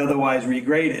going to be otherwise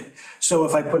regraded. So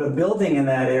if I put a building in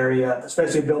that area,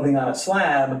 especially a building on a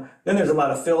slab, then there's a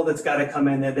lot of fill that's got to come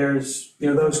in there. There's,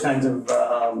 those kinds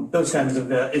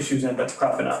of issues end up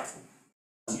cropping up.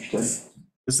 Understood.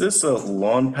 Is this a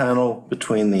lawn panel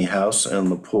between the house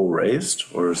and the pool raised,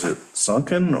 or is it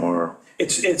sunken, or?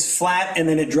 It's flat and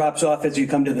then it drops off as you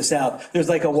come to the south. There's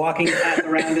like a walking path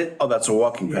around it. Oh, that's a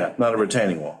walking path, not a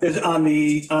retaining wall. There's on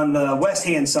the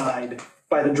west-hand side,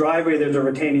 by the driveway, there's a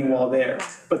retaining wall there,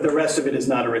 but the rest of it is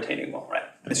not a retaining wall, right?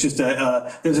 It's just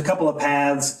there's a couple of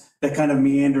paths that kind of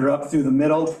meander up through the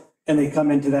middle, and they come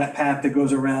into that path that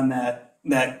goes around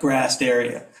that grassed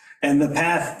area. And the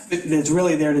path is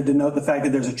really there to denote the fact that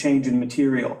there's a change in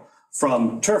material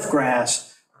from turf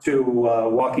grass to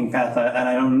walking path. And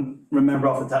I don't remember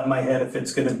off the top of my head if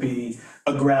it's going to be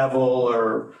a gravel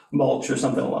or mulch or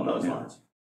something along those lines.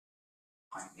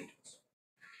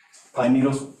 Pine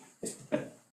needles?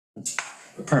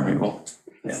 Permeable.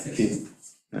 Yeah. Key.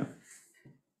 Yeah.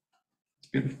 It's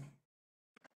beautiful.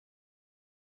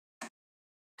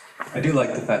 I do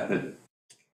like the fact that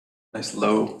nice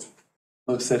low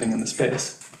setting in the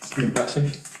space. It's pretty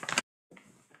impressive.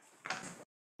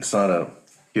 It's not a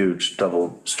huge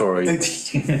double-story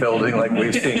building like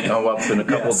we've seen come up in a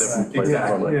couple different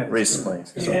places recently.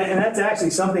 So. And that's actually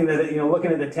something that,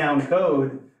 looking at the town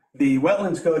code, the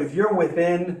wetlands code, if you're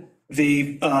within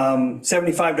the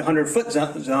 75 to 100 foot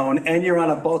zone and you're on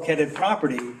a bulkheaded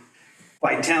property,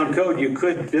 by town code, you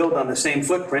could build on the same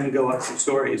footprint and go up 2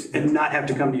 stories and not have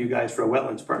to come to you guys for a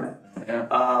wetlands permit.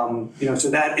 Yeah.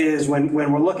 So that is when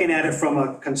we're looking at it from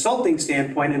a consulting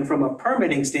standpoint and from a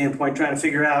permitting standpoint, trying to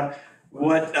figure out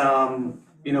what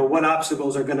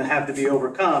obstacles are going to have to be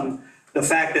overcome. The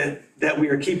fact that we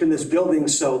are keeping this building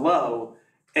so low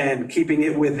and keeping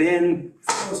it within,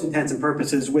 for those intents and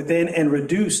purposes, within and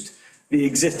reduced the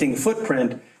existing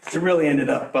footprint, it really ended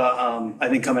up, I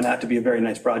think, coming out to be a very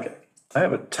nice project. I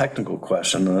have a technical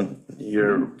question.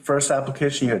 Your first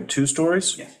application, you had 2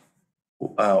 stories? Yes.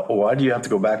 Why do you have to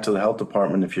go back to the health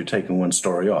department if you're taking 1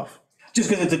 story off? Just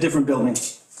because it's a different building.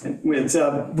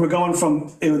 We're going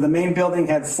from, the main building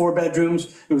had 4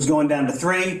 bedrooms. It was going down to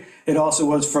 3. It also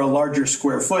was for a larger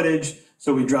square footage.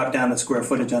 So we dropped down the square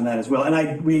footage on that as well.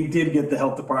 And we did get the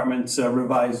health department's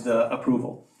revised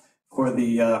approval for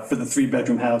the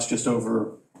 3-bedroom house, just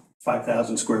over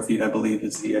 5,000 square feet, I believe,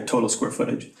 is the total square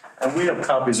footage. And we have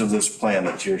copies of this plan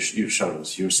that you showed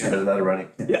us. You submitted that already?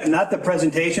 Yeah, not the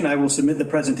presentation. I will submit the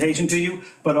presentation to you,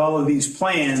 but all of these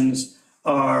plans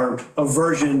are a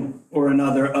version or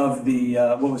another of the,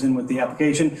 what was in with the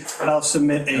application. But I'll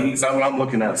submit a. Is that what I'm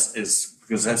looking at is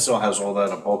because that still has all that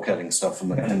bulkheading stuff in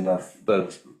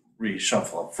the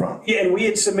reshuffle up front. Yeah, and we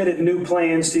had submitted new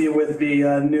plans to you with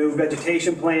the new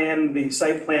vegetation plan, the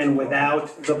site plan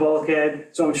without the bulkhead.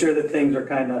 So I'm sure that things are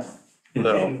kind of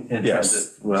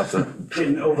Yes, we'll have to.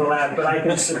 didn't overlap, but I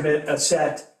can submit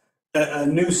a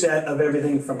new set of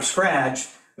everything from scratch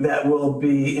that will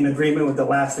be in agreement with the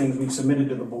last things we've submitted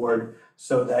to the board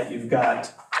so that you've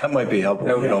got. That might be helpful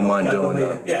if you don't mind doing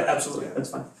that. Yeah, absolutely, that's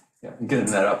fine. Yeah, and getting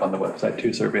that up on the website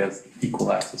too, so everybody has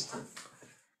equal access to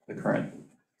the current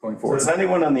going forward. Does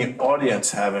anyone in the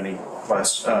audience have any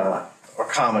questions or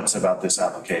comments about this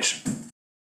application?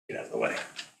 Get out of the way.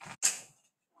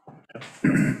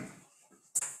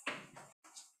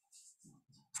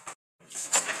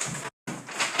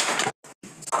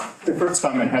 The first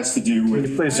comment has to do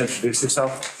with, Please introduce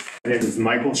yourself. my name is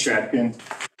Michael Shatkin.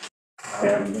 I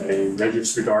am a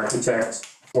registered architect,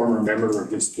 former member of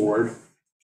this board.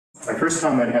 My first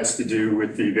comment has to do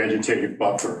with the vegetative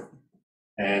buffer.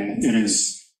 And it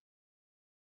is,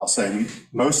 I'll say,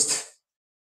 most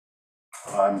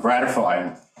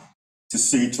gratifying to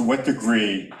see to what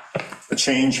degree a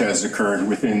change has occurred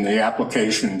within the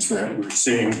applications that we're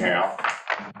seeing now.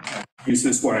 I'll use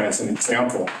this one as an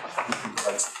example with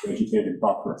regards to vegetative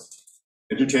buffers.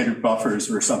 Vegetative buffers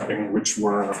were something which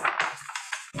were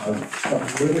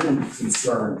of limited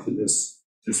concern to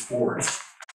this board.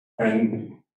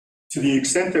 And to the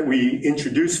extent that we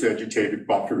introduce vegetative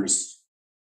buffers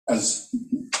as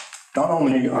not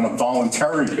only on a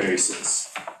voluntary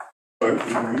basis, but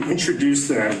we introduce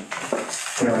them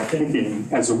in our thinking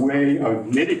as a way of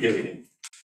mitigating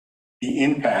the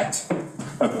impact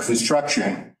of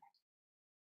construction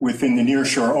within the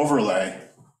nearshore overlay.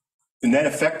 The net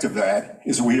effect of that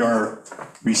is we are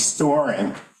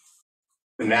restoring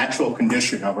the natural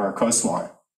condition of our coastline.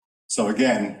 So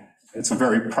again, it's a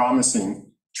very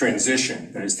promising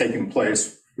transition that has taken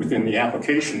place within the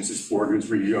applications this board is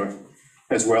reviewing,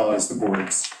 as well as the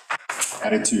board's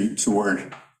attitude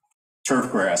toward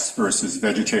turf grass versus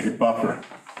vegetated buffer.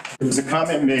 There was a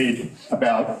comment made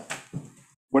about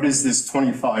what is this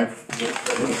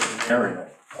 25 area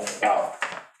all about?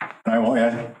 And I will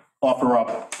offer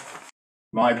up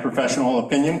my professional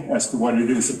opinion as to what it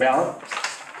is about.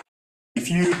 If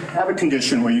you have a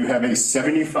condition where you have a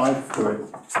 75-foot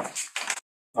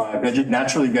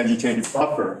naturally vegetated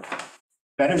buffer,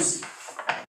 that is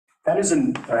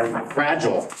a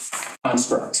fragile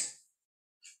construct.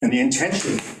 And the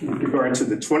intention with regard to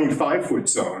the 25-foot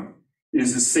zone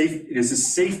is a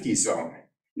safety zone.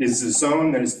 It is a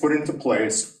zone that is put into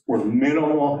place where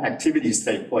minimal activities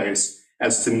take place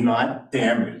as to not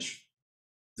damage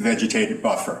the vegetated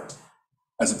buffer,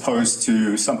 as opposed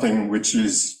to something which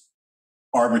is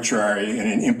arbitrary and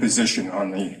an imposition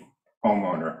on the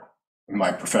homeowner, in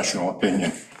my professional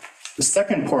opinion. The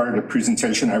second part of the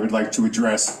presentation I would like to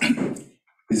address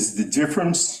is the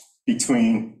difference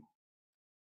between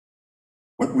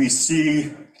what we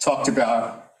see talked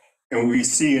about and we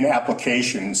see in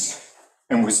applications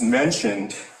and was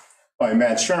mentioned by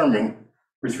Matt Sherman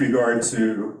with regard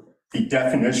to the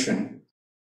definition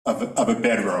of a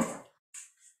bedroom.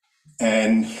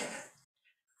 And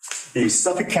the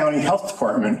Suffolk County Health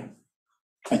Department,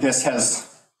 I guess,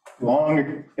 has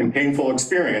long and painful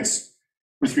experience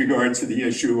with regard to the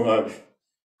issue of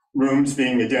rooms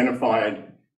being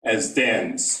identified as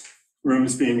dens,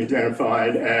 rooms being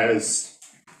identified as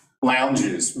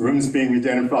lounges, rooms being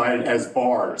identified as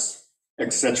bars,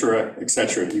 et cetera, et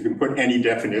cetera. You can put any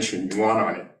definition you want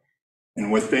on it.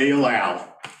 And what they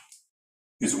allow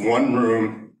is one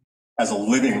room as a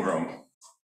living room,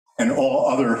 and all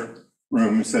other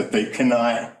rooms that they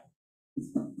cannot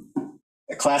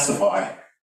classify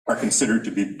are considered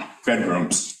to be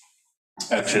bedrooms.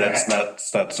 Actually,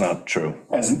 that's not true.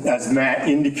 As Matt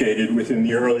indicated within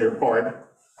the earlier part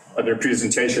of their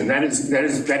presentation, that is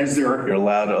their. You're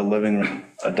allowed a living room,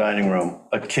 a dining room,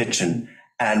 a kitchen,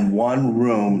 and one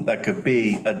room that could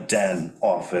be a den,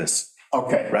 office.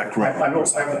 Okay. Rec room.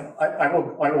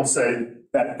 I will say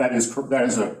that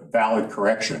is a valid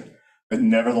correction, but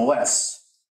nevertheless,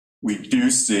 we do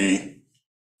see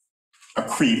a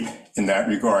creep in that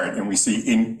regard, and we see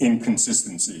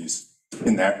inconsistencies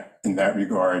in that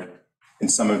regard in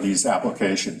some of these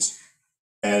applications.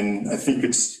 And I think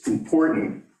it's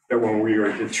important that when we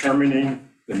are determining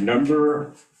the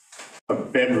number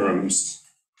of bedrooms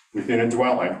within a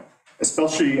dwelling,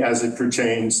 especially as it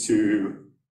pertains to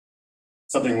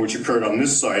something which occurred on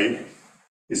this site,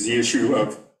 is the issue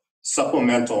of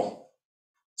supplemental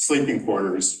sleeping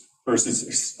quarters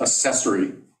versus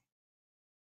accessory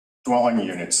dwelling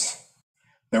units,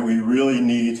 that we really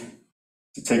need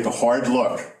to take a hard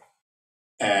look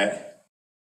at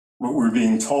what we're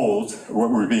being told, or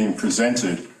what we're being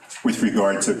presented with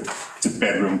regard to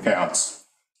bedroom counts,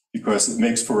 because it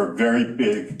makes for a very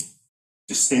big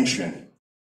distinction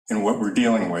in what we're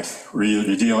dealing with. We're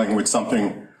either dealing with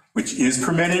something which is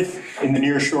permitted in the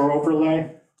nearshore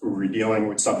overlay, or we're dealing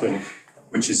with something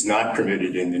which is not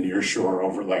permitted in the nearshore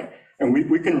overlay. And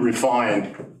we can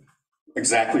refine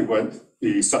exactly what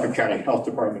the Suffolk County Health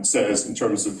Department says in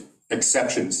terms of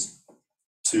exceptions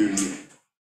to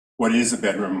what is a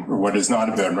bedroom or what is not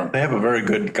a bedroom. They have a very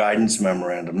good guidance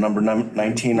memorandum, number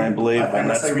 19, I believe, and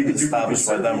that's established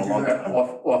by them a long time.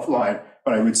 Offline,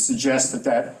 but I would suggest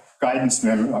that guidance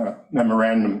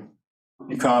memorandum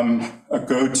become a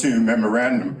go-to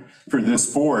memorandum for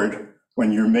this board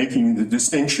when you're making the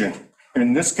distinction.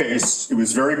 In this case, it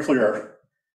was very clear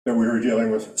that we were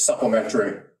dealing with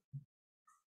supplementary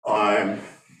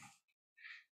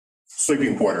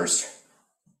sleeping quarters.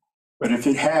 But if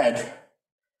it had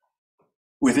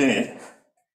within it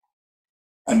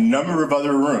a number of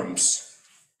other rooms,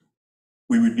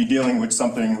 we would be dealing with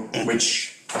something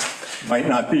which might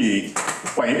not be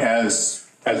quite as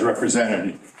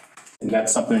represented. And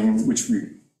that's something which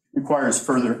requires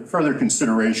further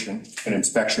consideration and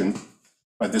inspection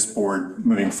by this board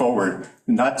moving forward,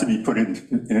 not to be put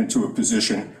into a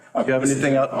position of. Do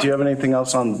you have anything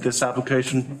else on this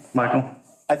application, Michael?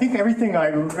 I think everything I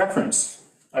referenced,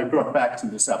 I brought back to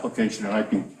this application, and I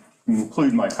can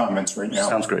include my comments right now.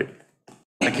 Sounds great.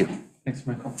 Thank you. Thanks,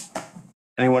 Michael.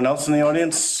 Anyone else in the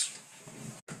audience?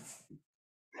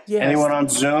 Yes. Anyone on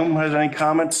Zoom has any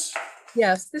comments?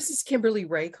 Yes, this is Kimberly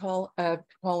Ray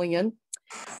calling in.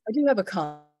 I do have a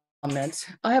comment.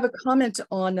 I have a comment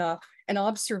on an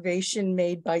observation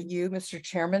made by you, Mr.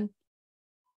 Chairman,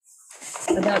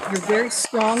 about your very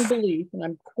strong belief, and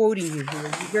I'm quoting you here,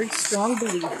 your very strong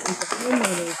belief in the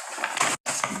homeowner's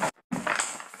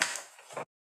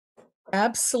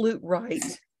absolute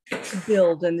right to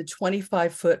build in the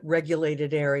 25-foot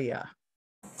regulated area.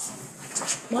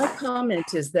 My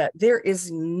comment is that there is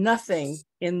nothing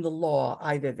in the law,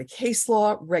 either the case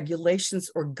law, regulations,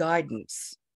 or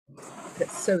guidance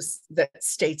that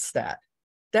states that.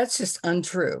 That's just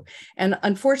untrue. And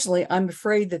unfortunately, I'm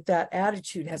afraid that that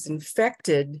attitude has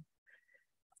infected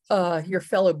your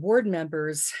fellow board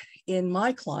members in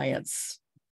my client's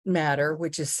matter,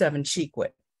 which is 7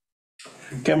 Cheekwood.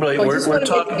 Kimberly,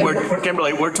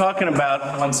 we're talking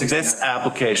about this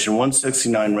application,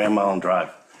 169 Ram Island Drive.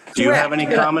 Do you have any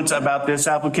comments about this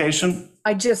application?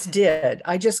 I just did.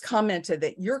 I just commented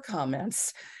that your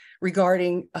comments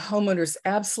regarding a homeowner's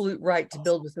absolute right to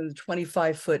build within the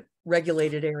 25-foot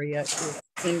regulated area is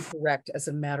incorrect as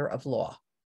a matter of law.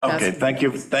 Okay, thank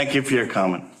you. Thank you for your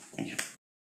comment. Thank you.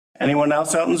 Anyone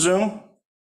else out in Zoom?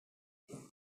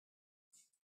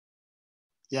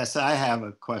 Yes, I have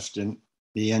a question,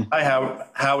 Ian. Hi,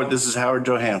 Howard. This is Howard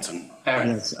Johansson.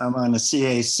 Yes, I'm on the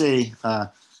CAC.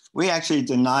 We actually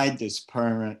denied this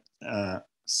permit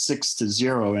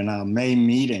 6-0 in our May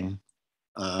meeting.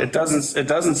 It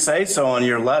doesn't say so on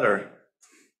your letter,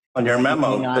 on your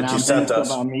memo that you sent us.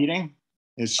 Our meeting?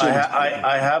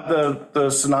 I have the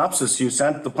synopsis you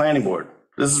sent the planning board.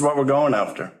 This is what we're going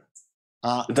after.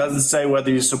 It doesn't say whether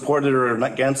you support it or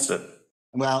against it.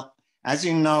 Well, as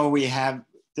you know, we have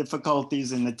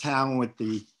difficulties in the town with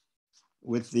the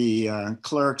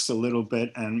clerks a little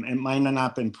bit, and it might not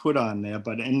have been put on there,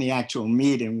 but in the actual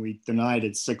meeting, we denied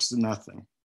it 6-0.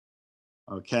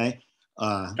 Okay?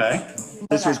 Okay.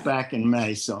 This was back in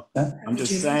May, so I'm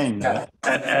just saying that.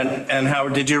 And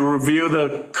Howard, did you review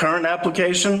the current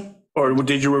application or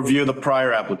did you review the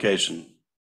prior application?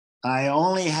 I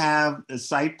only have the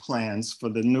site plans for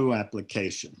the new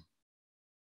application.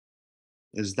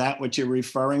 Is that what you're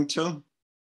referring to?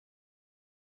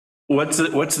 What's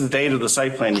the date of the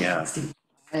site plan you have?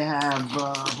 I have,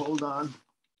 hold on,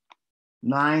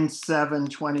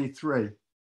 9/7/23. I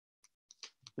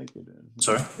think it is.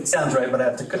 Sorry? It sounds right, but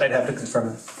I'd have to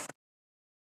confirm it.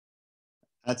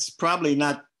 That's probably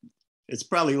not, it's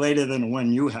probably later than the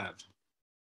one you have.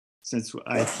 Since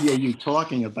I hear you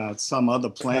talking about some other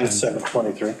plan.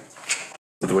 9/7/23.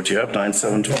 What you have,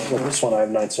 9/7/23? Well, this one I have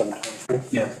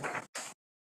 9/7/23. Yeah.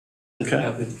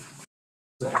 Okay.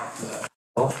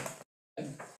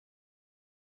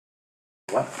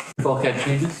 What? Bulkhead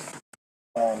changes?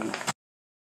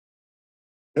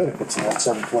 Good, if it's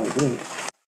 9/7/23.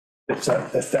 If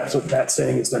that's what that's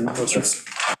saying is then those are.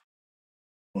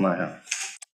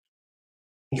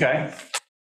 Okay.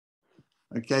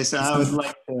 Okay, so I would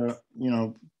like to,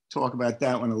 talk about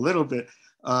that one a little bit.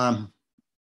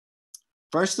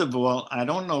 First of all, I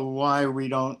don't know why we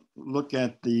don't look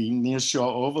at the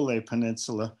Nearshore Overlay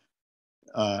Peninsula,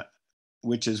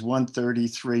 which is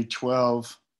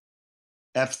 13312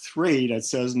 F3 that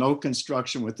says no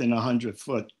construction within 100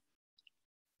 foot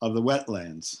of the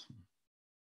wetlands.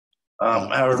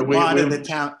 Howard,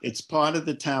 it's part of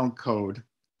the town code,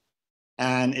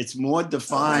 and it's more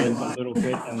defined a little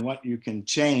bit than what you can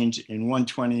change in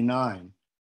 129.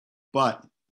 But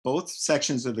both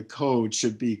sections of the code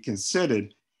should be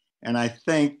considered. And I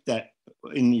think that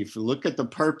if you look at the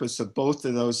purpose of both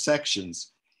of those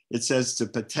sections, it says to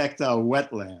protect our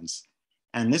wetlands.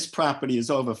 And this property is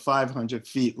over 500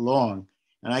 feet long.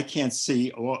 And I can't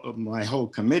see, or my whole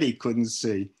committee couldn't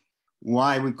see,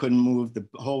 why we couldn't move the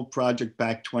whole project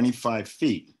back 25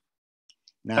 feet.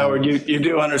 Now, Howard, you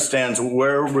do understand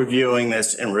we're reviewing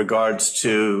this in regards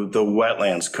to the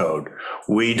wetlands code.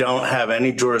 We don't have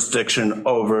any jurisdiction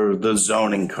over the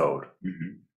zoning code.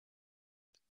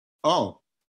 Oh,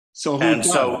 so who And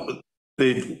does? so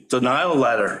the denial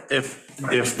letter, if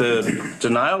the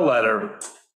denial letter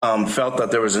felt that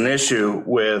there was an issue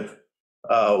with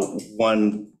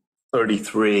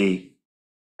 133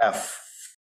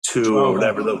 F2 or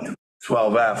whatever, the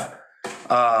 12F,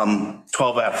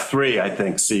 12F3, I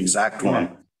think is the exact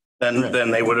one,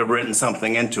 then they would have written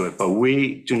something into it. But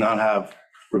we do not have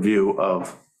review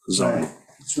of zoning.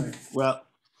 That's right. Well,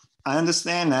 I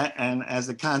understand that. And as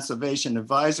a Conservation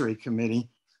Advisory Committee,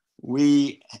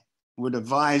 we would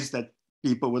advise that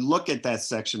people would look at that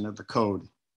section of the code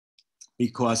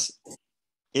because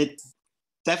it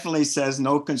definitely says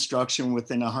no construction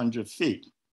within 100 feet.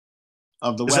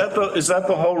 of the Is that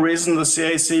the whole reason the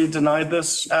CAC denied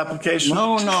this application?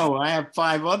 No, I have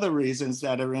 5 other reasons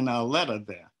that are in our letter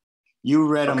there. You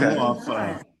read them Okay.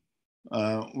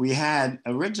 off. We had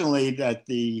originally that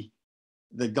the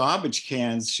garbage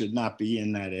cans should not be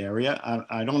in that area.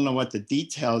 I don't know what the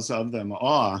details of them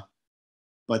are,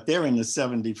 but they're in the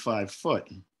 75 foot.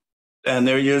 And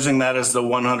they're using that as the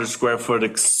 100 square foot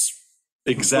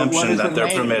exemption that they're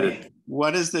permitted.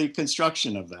 What is the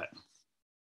construction of that?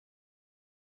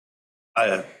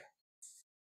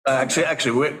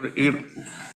 Actually,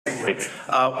 wait.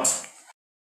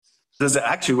 Does it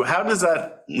actually, how does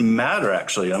that matter,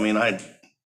 actually? I mean,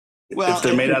 if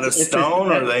they're made out of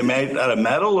stone, or are they made out of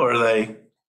metal, or are they,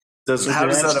 how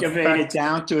does that excavate it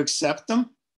down to accept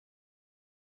them?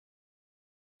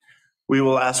 We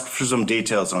will ask for some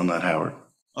details on that, Howard.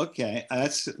 Okay,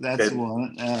 that's Okay.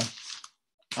 one.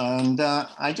 And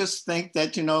I just think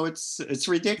that, it's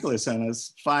ridiculous, and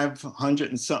it's 500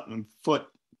 and something foot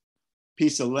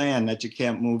piece of land that you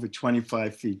can't move it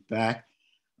 25 feet back.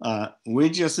 We're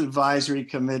just advisory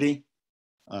committee.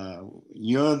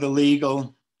 You're the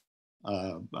legal.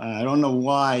 I don't know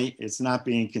why it's not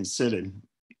being considered.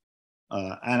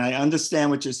 And I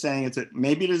understand what you're saying. It's that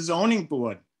maybe the zoning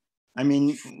board. I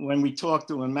mean, when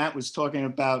Matt was talking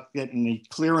about getting the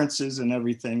clearances and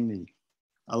everything, the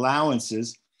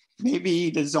allowances, maybe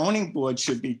the zoning board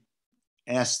should be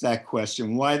asked that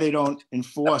question, why they don't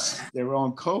enforce their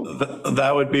own code.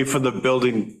 That would be for the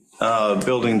building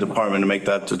department to make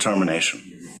that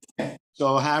determination.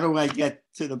 So how do I get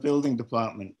to the building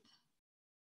department?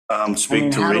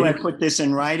 Speak to how do I Reed. put this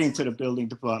in writing to the building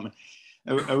department?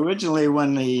 Originally,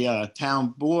 when the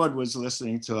town board was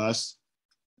listening to us,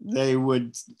 they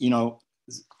would,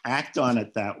 act on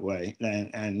it that way,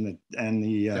 and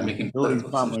the building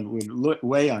department would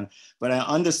weigh on. But I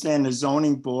understand the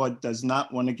zoning board does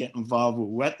not want to get involved with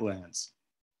wetlands,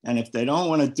 and if they don't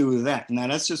want to do that, now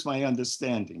that's just my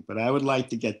understanding. But I would like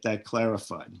to get that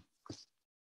clarified.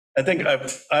 I think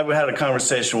I've had a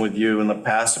conversation with you in the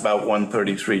past about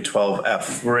 133.12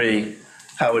 F3,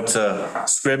 how it's a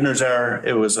Scrivener's error.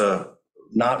 It was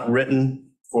not written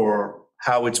for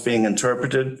how it's being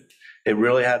interpreted. It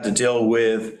really had to deal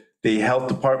with the health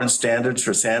department standards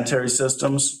for sanitary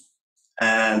systems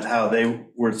and how they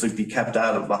were to be kept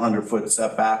out of the 100-foot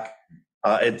setback.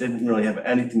 It didn't really have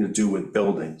anything to do with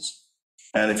buildings.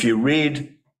 And if you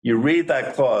read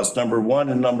that clause, number 1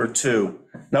 and number 2,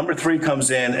 number 3 comes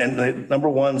in, and number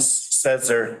 1 says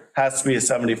there has to be a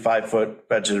 75-foot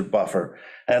vegetative buffer.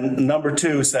 And number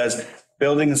 2 says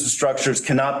buildings and structures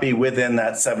cannot be within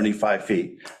that 75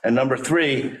 feet. And number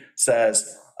 3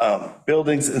 says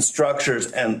buildings and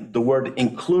structures, and the word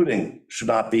including should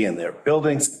not be in there.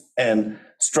 Buildings and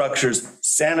structures,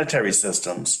 sanitary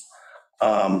systems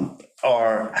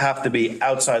have to be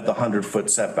outside the 100-foot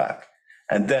setback.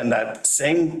 And then that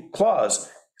same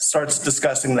clause starts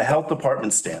discussing the health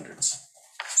department standards.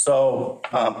 So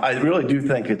I really do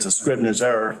think it's a Scrivener's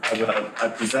error. I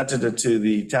presented it to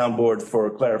the town board for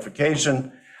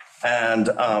clarification, and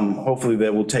hopefully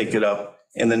they will take it up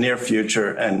in the near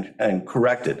future and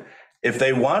correct it. If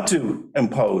they want to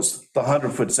impose the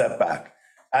 100-foot setback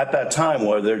at that time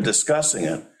where they're discussing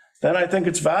it, then I think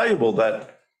it's valuable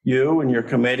that you and your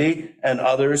committee and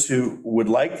others who would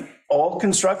like all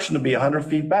construction to be 100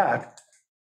 feet back,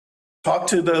 talk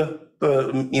to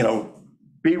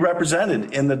be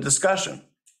represented in the discussion.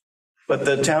 But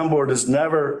the town board has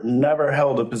never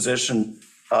held a position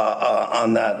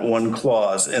on that one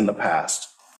clause in the past.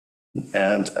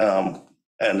 And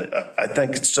I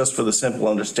think it's just for the simple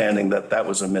understanding that that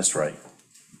was a miswrite.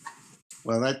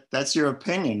 Well, that's your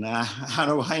opinion. How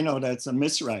do I know that's a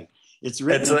miswrite? It's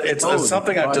written. It's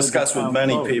something I've discussed with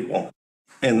many people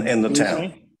in the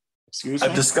town. Excuse me?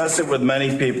 I've discussed it with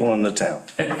many people in the town.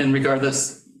 And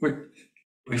regardless,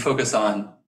 we focus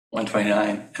on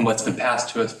 129 and what's been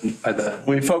passed to us by the.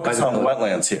 We focus on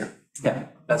wetlands here. Yeah,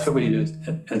 that's what we do.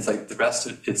 And it's like the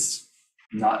rest, it's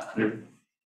not under.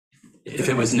 If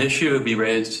it was an issue, it would be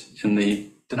raised in the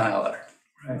denial letter.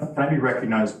 Right. Can I be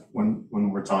recognized one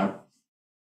more time?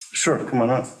 Sure, come on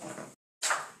up.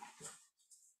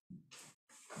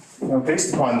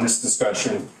 Based upon this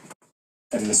discussion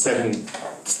and the 7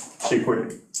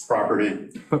 secret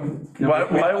property.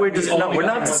 Why are we just, no, we're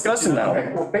not discussing that.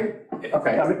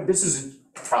 Okay, I mean, this is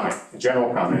a comment, a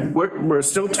general comment. We're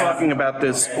still talking about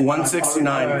this 169.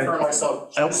 I refer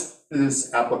myself just to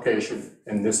this application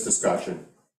and this discussion,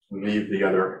 and leave the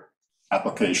other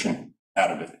application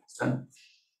out of it.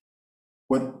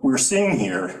 What we're seeing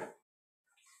here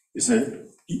is that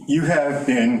you have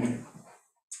been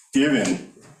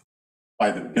given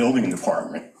by the building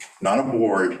department, not a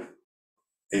board,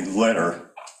 a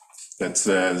letter that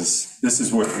says, this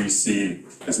is what we see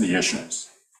as the issues.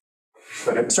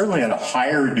 But it certainly at a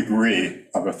higher degree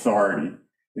of authority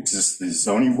exists the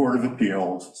Zoning Board of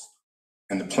Appeals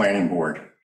and the Planning Board.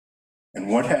 And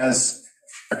what has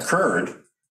occurred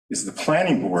is the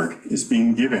Planning Board is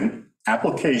being given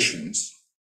applications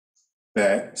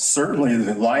that certainly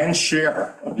the lion's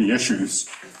share of the issues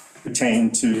pertain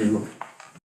to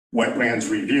wetlands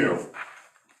review.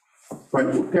 But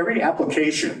every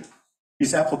application,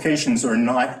 these applications are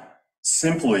not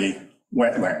simply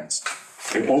wetlands.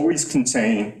 They always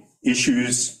contain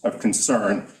issues of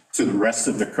concern to the rest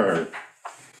of the code.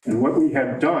 And what we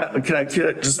have done. Can I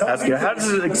just ask you, how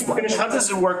does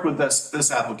it work with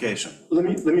this application? Let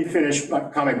me finish my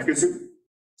comment because it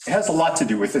has a lot to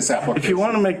do with this application. If you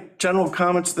want to make general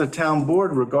comments to the town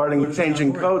board regarding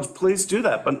changing codes, please do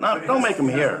that, but don't make them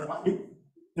here.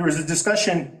 There was a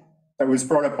discussion that was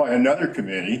brought up by another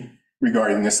committee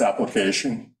regarding this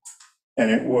application. And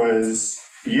it was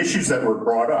the issues that were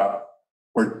brought up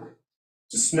were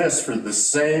dismissed for the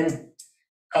same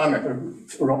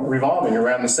comment, revolving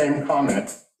around the same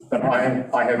comment that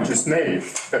I have just made,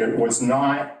 that it was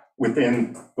not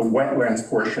within the wetlands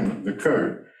portion of the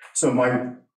code. So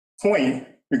my point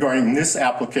regarding this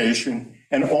application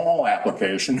and all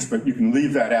applications, but you can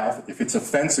leave that out if it's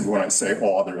offensive when I say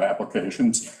all other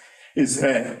applications, is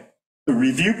that the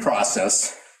review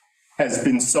process has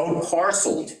been so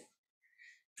parceled,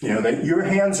 that your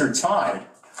hands are tied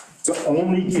to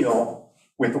only deal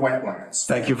with wetlands.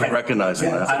 Thank you for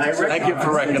recognizing that. Thank you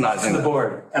for recognizing the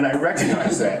board. And I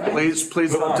recognize that. Please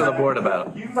talk to the board about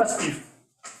it. You must be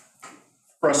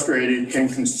frustrated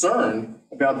and concerned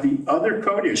about the other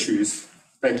code issues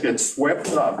that get swept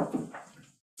up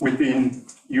within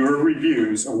your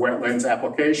reviews of wetlands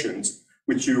applications,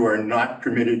 which you are not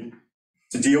permitted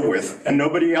to deal with, and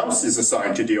nobody else is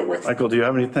assigned to deal with. Michael, do you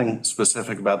have anything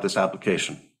specific about this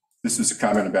application? This is a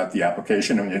comment about the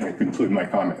application, and I conclude my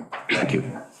comment. Thank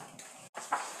you.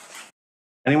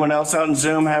 Anyone else out in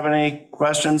Zoom have any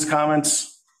questions,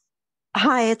 comments?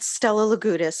 Hi, it's Stella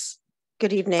Lagudis.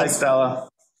 Good evening. Hi, Stella.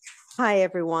 Hi,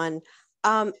 everyone.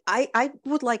 I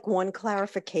would like one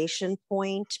clarification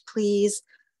point, please.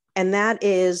 And that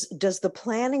is, does the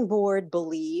planning board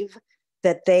believe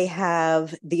that they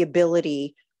have the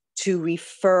ability to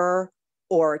refer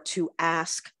or to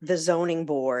ask the zoning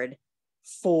board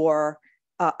for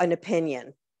an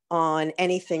opinion on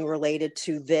anything related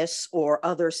to this or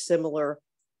other similar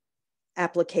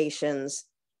applications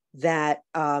that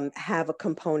have a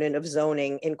component of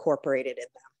zoning incorporated in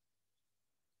them?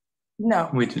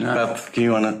 No. We do not. Beth, can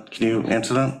you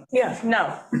answer that? Yeah,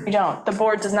 no, we don't. The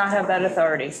board does not have that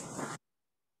authority.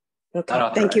 Okay,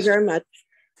 thank you very much.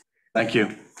 Thank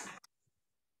you.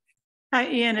 Hi,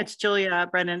 Ian, it's Julia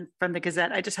Brennan from the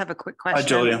Gazette. I just have a quick question. Hi,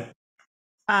 Julia.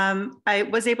 I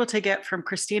was able to get from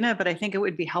Christina, but I think it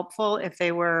would be helpful if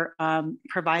they were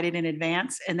provided in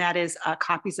advance, and that is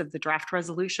copies of the draft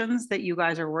resolutions that you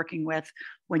guys are working with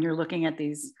when you're looking at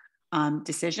these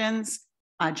decisions,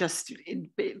 just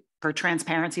for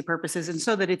transparency purposes, and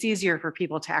so that it's easier for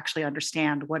people to actually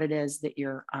understand what it is that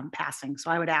you're passing.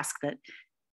 So I would ask that,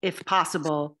 if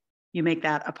possible, you make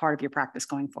that a part of your practice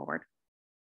going forward.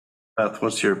 Beth,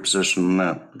 what's your position on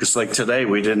that? Because like today,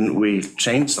 we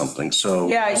changed something, so.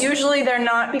 Yeah, usually they're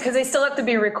not, because they still have to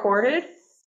be recorded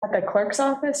at the clerk's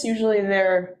office. Usually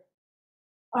they're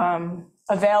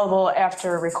available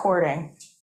after recording.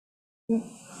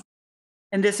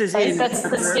 And this is That's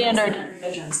the standard.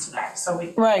 revisions to that. So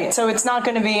we Right, so it's not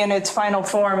going to be in its final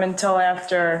form until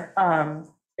after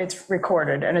it's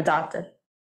recorded and adopted.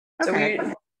 So Okay.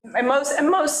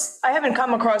 I haven't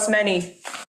come across many,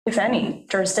 if any,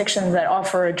 jurisdictions that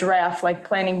offer a draft like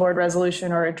planning board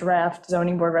resolution or a draft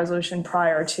zoning board resolution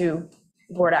prior to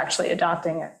the board actually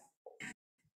adopting it.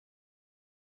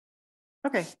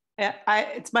 Okay.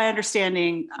 It's my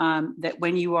understanding that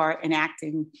when you are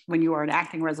enacting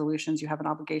resolutions, you have an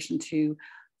obligation to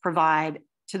provide,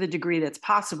 to the degree that's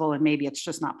possible, and maybe it's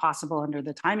just not possible under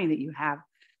the timing that you have,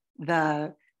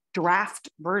 the draft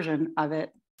version of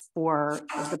it for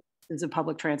the purposes of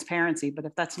public transparency. But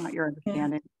if that's not your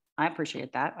understanding, I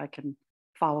appreciate that. I can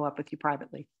follow up with you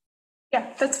privately.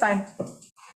 Yeah, that's fine.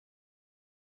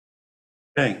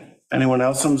 Okay, anyone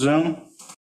else on Zoom?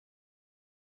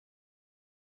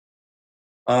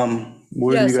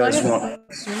 What do you guys want?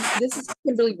 This is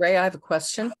Kimberly Ray. I have a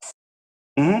question.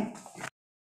 Mm-hmm.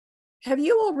 Have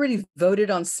you already voted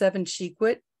on 7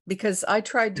 Cheekwood? Because I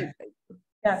tried to,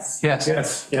 Yes.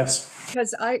 Yes.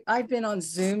 because I've been on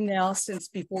Zoom now since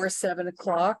before 7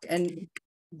 o'clock, and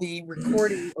the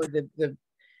recording or the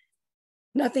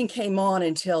Nothing came on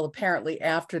until apparently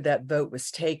after that vote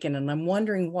was taken, and I'm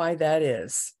wondering why that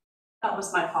is. That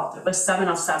was my fault. It was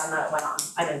 7:07 that it went on.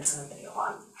 I didn't turn the video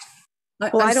on.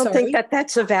 Well, I I'm don't think sorry.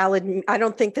 that's a valid, I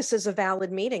don't think this is a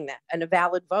valid meeting then, and a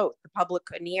valid vote. The public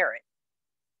couldn't hear it.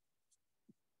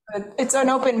 It's an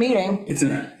open meeting. It's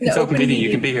an open meeting. You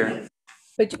can be here.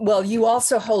 But, well, you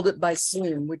also hold it by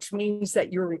Zoom, which means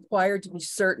that you're required to be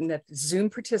certain that the Zoom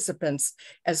participants,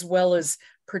 as well as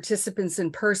participants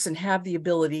in person, have the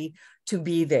ability to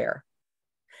be there.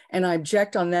 And I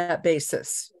object on that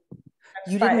basis.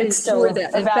 You But didn't it's still ensure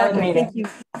that. a In fact, valid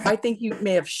I think you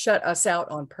may have shut us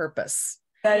out on purpose.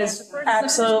 That is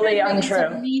absolutely The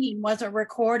untrue. meeting wasn't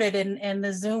recorded and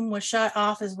the Zoom was shut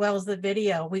off as well as the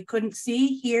video. We couldn't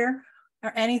see, hear,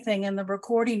 or anything, and the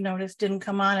recording notice didn't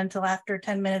come on until after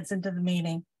 10 minutes into the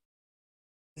meeting.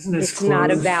 It's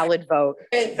not a valid vote.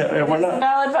 It's a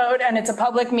valid vote, and it's a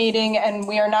public meeting, and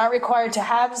we are not required to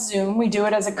have Zoom. We do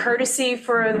it as a courtesy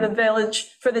for the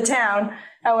village, for the town.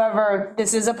 However,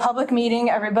 this is a public meeting.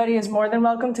 Everybody is more than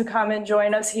welcome to come and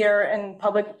join us here in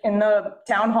the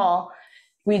town hall.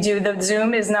 We do, the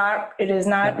Zoom is not, it is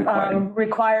not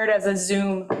required as a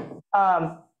Zoom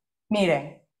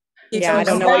meeting. Yeah, I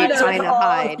don't know what you're trying to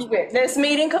hide. This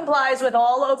meeting complies with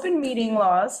all open meeting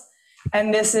laws,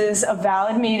 and this is a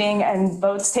valid meeting, and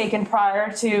votes taken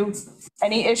prior to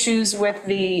any issues with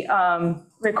the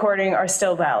recording are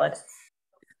still valid.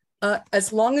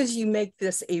 As long as you make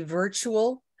this a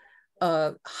virtual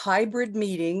hybrid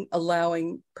meeting,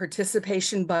 allowing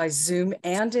participation by Zoom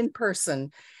and in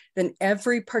person, then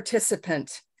every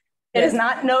participant. It is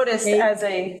not noticed as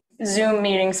a Zoom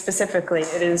meeting specifically.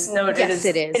 It is noted. Yes,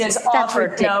 it is. It is That's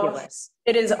offered. ridiculous. No,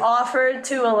 it is offered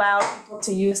to allow people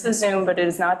to use the Zoom, but it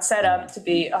is not set up to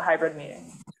be a hybrid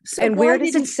meeting. So And why where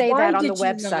does did it say why that on the did you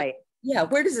not- website? Yeah,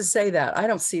 where does it say that? I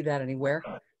don't see that anywhere.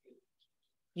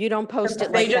 You don't post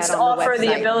it They like just that on the website. offer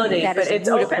the ability, That but is it's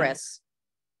open. ludicrous.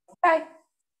 Okay,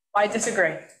 I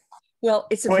disagree. Well,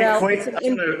 it's Can about. we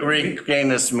regain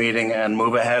this meeting and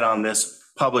move ahead on this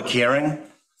public hearing?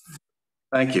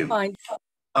 Thank you. Fine.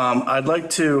 I'd like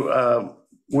to,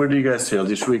 where do you guys feel?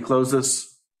 Should we close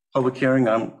this public hearing?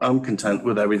 I'm content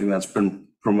with everything that's been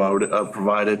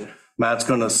provided. Matt's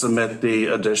going to submit the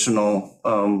additional,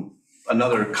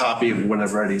 another copy of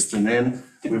whatever already's been in.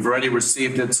 We've already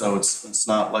received it, so it's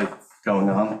not like going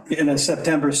on. And a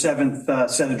September 7th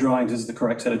set of drawings is the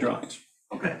correct set of drawings.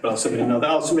 Okay. But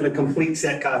I'll submit a complete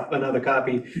set another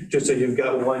copy, just so you've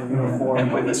got one uniform.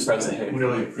 And with this presentation.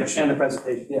 Really appreciate And it. the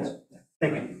presentation, yes.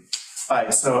 Thank you. All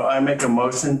right, so I make a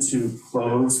motion to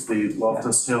close the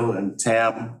Loftus Hill and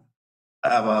Tam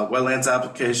wetlands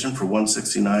application for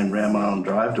 169 Ram Island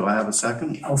Drive. Do I have a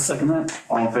second? I'll second that.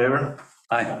 All in favor?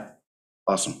 Aye.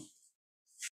 Awesome.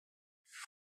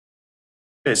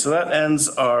 Okay, so that ends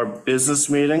our business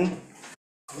meeting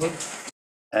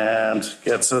and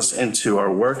gets us into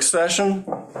our work session.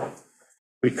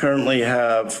 We currently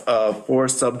have 4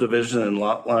 subdivision and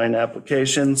lot line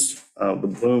applications. The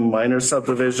Bloom Minor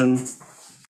subdivision,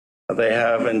 they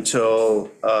have until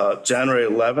January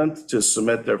 11th to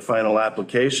submit their final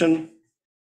application.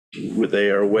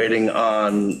 They are waiting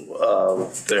on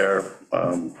their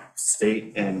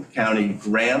state and county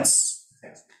grants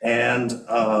and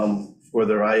for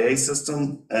their IA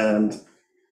system. And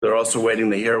they're also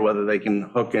waiting to hear whether they can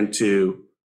hook into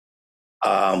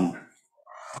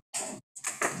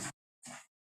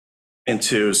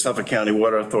Suffolk County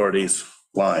Water Authority's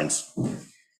lines.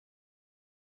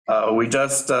 We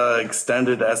just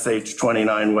extended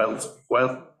SH29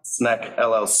 Westneck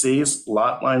LLC's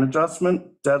lot line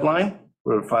adjustment deadline.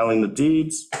 We're filing the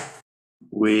deeds.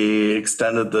 We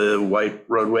extended the White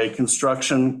roadway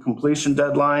construction completion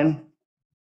deadline.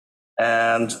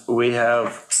 And we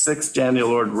have 6 Daniel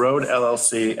Lord Road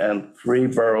LLC and 3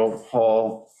 Borough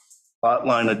Hall lot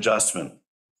line adjustment.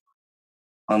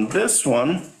 On this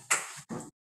one,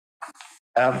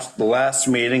 after the last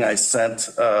meeting, I sent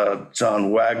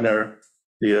John Wagner,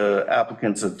 the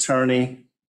applicant's attorney,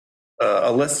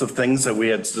 a list of things that we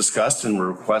had discussed and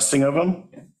were requesting of him.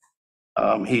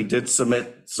 He did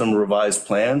submit some revised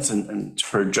plans, and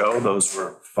for Joe, those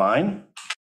were fine.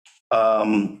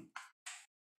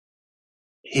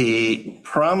 He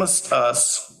promised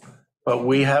us, but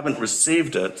we haven't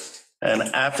received it, an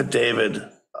affidavit,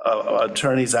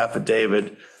 attorney's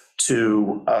affidavit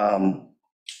to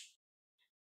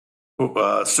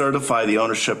certify the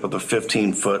ownership of the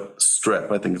 15-foot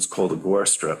strip. I think it's called a Gore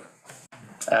strip.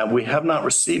 And we have not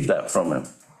received that from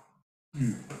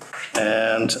him.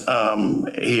 And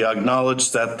he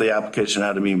acknowledged that the application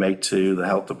had to be made to the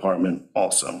health department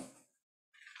also.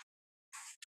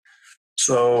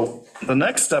 So the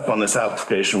next step on this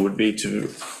application would be to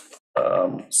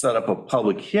set up a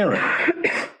public hearing.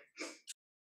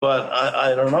 But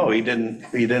I don't know, he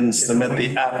didn't submit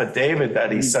the affidavit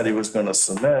that he said he was going to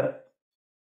submit.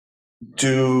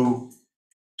 Do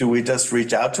we just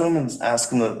reach out to him and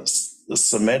ask him to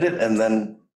submit it? And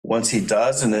then once he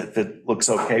does, and if it looks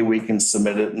okay, we can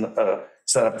submit it and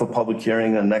set up the public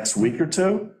hearing in the next week or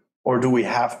two? Or do we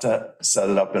have to set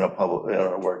it up in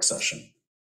a work session,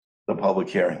 the public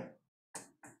hearing?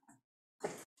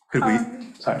 Could we,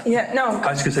 sorry. Yeah, no.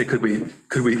 I was gonna say, could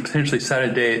we potentially set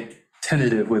a date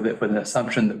tentative with it, with an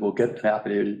assumption that we'll get an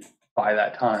affidavit by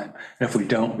that time? And if we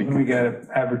don't, we gotta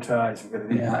advertise, we gotta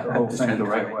do the whole thing the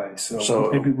right way.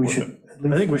 So maybe we should,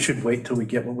 I think we should wait till we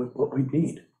get what we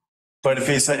need. But if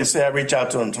he say I reach out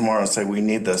to him tomorrow and say, we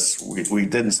need this, we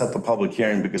didn't set the public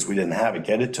hearing because we didn't have it,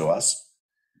 get it to us.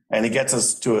 And he gets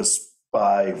us to us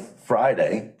by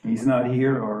Friday. He's not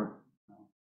here, or?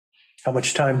 How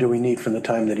much time do we need from the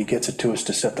time that he gets it to us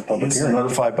to set the public He's hearing?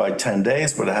 notified by 10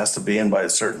 days, but it has to be in by a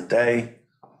certain day.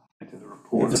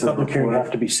 Does the public hearing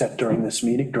have to be set during this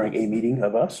meeting, during a meeting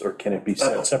of us, or can it be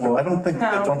set separately? I don't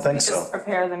think We so. just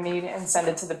prepare the meeting and send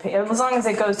it to the paper, as long as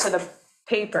it goes to the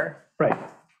paper Right.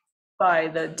 by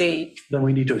the date. Then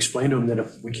we need to explain to him that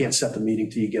if we can't set the meeting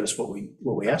till you get us what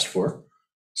we asked for.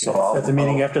 So Set the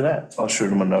meeting after that. I'll shoot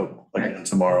him a note again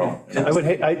tomorrow. I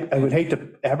would hate to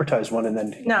advertise one and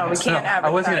then. No, we can't advertise. I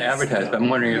wasn't gonna advertise, but I'm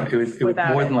wondering if it would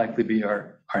Without more it. than likely be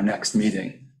our next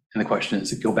meeting. And the question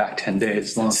is, go back 10 days,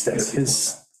 as long as. That's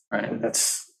his, Right.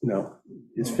 that's,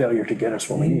 his failure to get us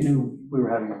what we He need. knew we were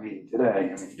having a meeting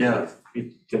today. Yeah,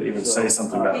 he did even say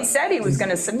something about He it. said he was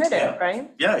gonna submit it,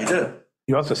 right? Yeah, he did.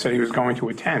 He also said he was going to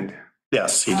attend.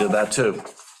 Yes, he did that too.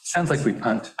 Sounds like we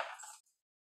punt.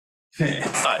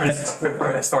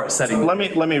 As far as setting. Let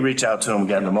me reach out to him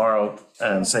again tomorrow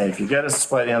and say, if you get us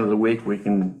by the end of the week,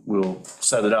 we'll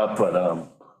set it up, but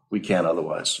we can't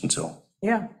otherwise until.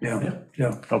 Yeah.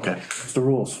 Yeah. Okay, It's the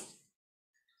rules.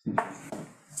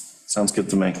 sounds good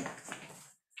to me.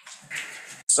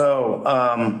 So,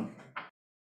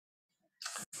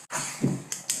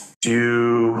 do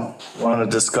you want to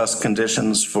discuss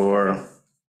conditions for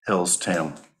Hills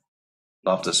Tam,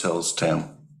 Loftus Hills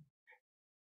Tam?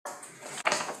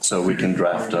 So we can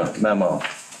draft a memo.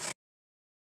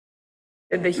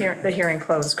 Did the hearing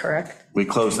close, correct? We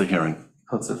close the hearing.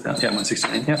 Yeah,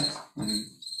 169, yeah.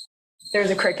 There's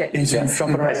a cricket He's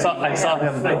jumping around. I saw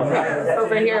him.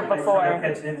 over here before.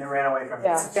 And ran away from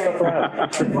Yeah.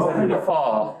 The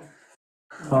fall.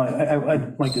 Well,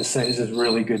 I'd like to say this is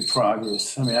really good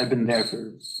progress. I mean, I've been there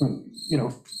for,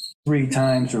 3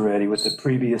 times already with the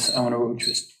previous owner, which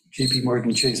was JP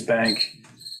Morgan Chase Bank.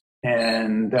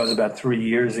 And that was about 3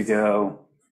 years ago.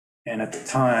 And at the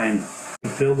time, the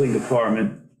building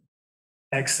department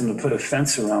asked them to put a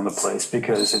fence around the place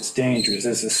because it's dangerous.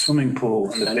 There's a swimming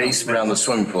pool in the basement. Around the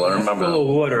swimming pool, I remember Full that.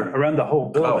 of water around the whole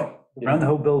building. Oh. Around the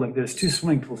whole building. There's 2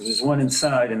 swimming pools. There's one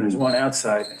inside and there's one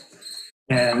outside.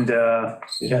 And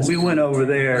we went over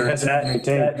there. It hasn't been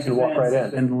maintained. You can walk right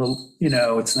in.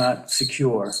 And it's not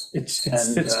secure. It's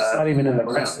And, not even in the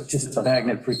ground. It's just a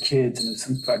magnet for kids, and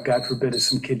if God forbid, if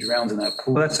some kid drowns in that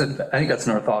pool. Well, I think that's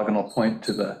an orthogonal point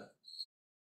to the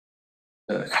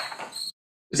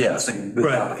discussing this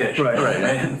Right, application.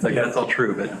 right. It's like, that's all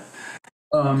true, but.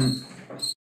 I'm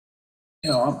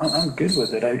good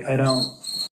with it. I don't.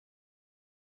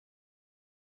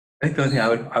 I think the only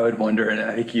thing I would wonder, and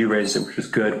I think you raised it, which was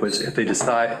good, was if they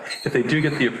do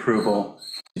get the approval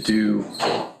to do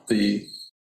the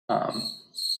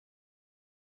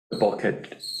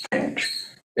bulkhead change,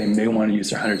 they may want to use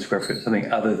their 100 square foot,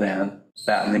 something other than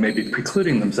that, and they may be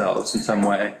precluding themselves in some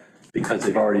way because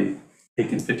they've already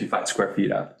taken 55 square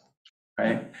feet out,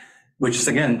 right? Which is,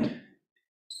 again,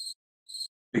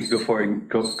 we could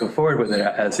go forward with it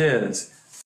as is,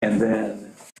 and then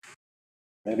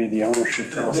Maybe the owner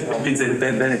should tell us.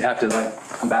 then they'd have to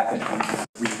come back and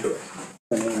redo it.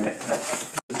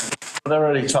 They're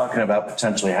already talking about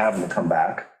potentially having to come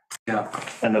back. Yeah.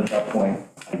 And at that point,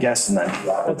 I guess in that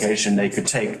application, they could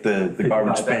take the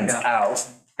garbage bins out.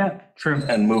 Yeah, true.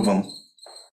 And move them.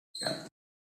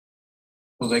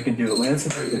 Well, they can do it. That's a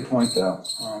very good point, though.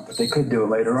 But they could do it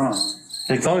later on.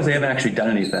 As long as they haven't actually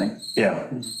done anything. Yeah.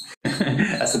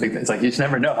 That's the big thing. It's like, you just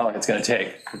never know how long it's going to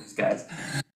take for these guys.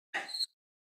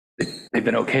 They've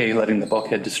been okay letting the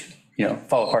bulkhead just,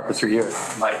 fall apart for 3 years.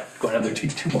 It might go another two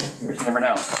more years, you never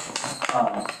know.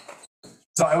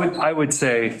 So I would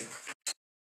say,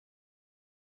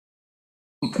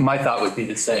 my thought would be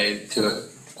to say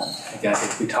again, I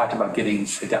think we talked about getting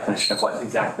the definition of what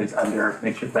exactly is under,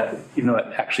 make sure that, even though it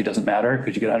actually doesn't matter,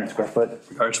 because you get 100 square foot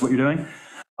regardless of what you're doing,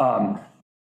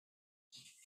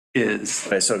 is,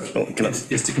 Okay, so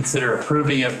is to consider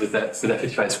approving it with that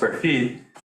 55 square feet.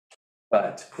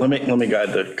 But let me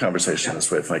guide the conversation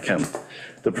this way if I can.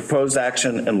 The proposed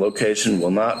action and location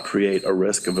will not create a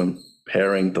risk of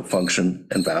impairing the function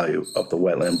and value of the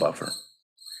wetland buffer.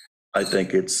 I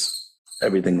think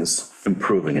everything is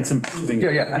improving. It's improving.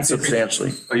 yeah,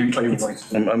 substantially. Are you going to?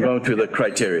 I'm going through the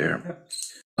criteria here.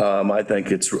 I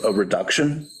think it's a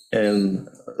reduction in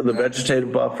the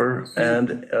vegetative buffer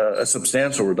and a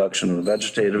substantial reduction in the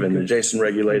vegetative and adjacent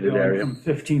regulated Going area. From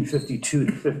 1552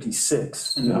 to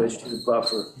 56 in the vegetative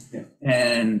buffer,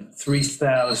 and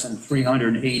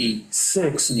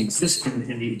 3,386 in the existing,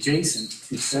 in the adjacent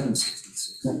to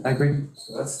 766. I agree.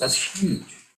 So that's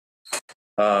huge.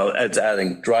 It's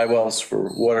adding dry wells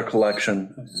for water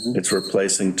collection. It's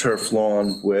replacing turf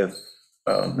lawn with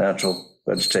natural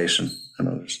vegetation and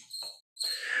others.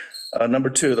 Number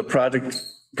two, the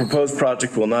proposed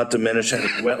project will not diminish any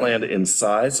wetland in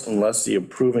size unless the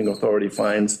approving authority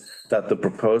finds that the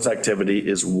proposed activity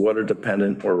is water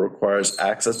dependent or requires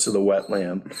access to the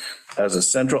wetland as a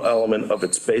central element of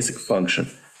its basic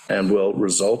function and will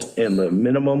result in the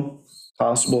minimum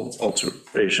possible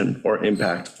alteration or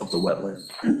impact of the wetland.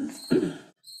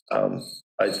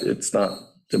 It's not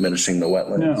diminishing the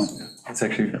wetlands. No. It's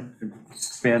actually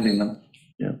expanding them.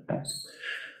 Yeah.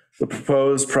 The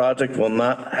proposed project will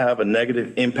not have a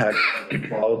negative impact on the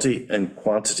quality and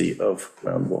quantity of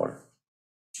groundwater.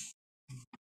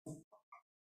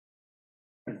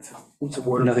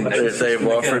 Nothing. They've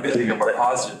offered more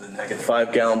positive than negative.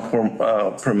 5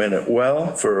 gallon per minute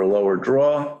well for a lower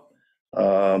draw.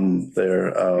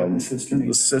 The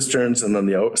cisterns and then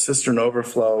the cistern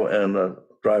overflow and the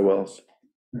dry wells.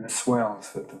 And the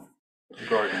swells at the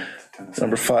garden.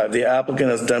 Number 5, the applicant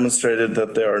has demonstrated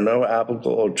that there are no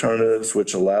applicable alternatives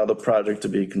which allow the project to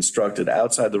be constructed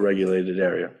outside the regulated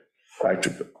area.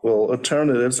 Practical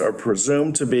alternatives are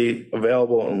presumed to be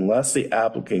available unless the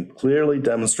applicant clearly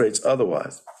demonstrates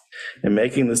otherwise. In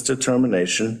making this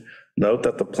determination, note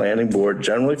that the planning board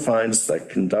generally finds that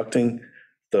conducting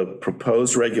the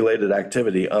proposed regulated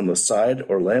activity on the side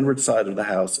or landward side of the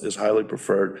house is highly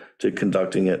preferred to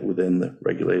conducting it within the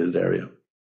regulated area.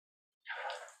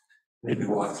 Maybe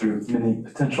walk through many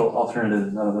potential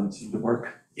alternatives, none of them seem to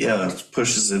work. Yeah, it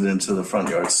pushes it into the front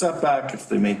yard setback if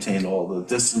they maintain all the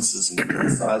distances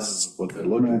and sizes of what they're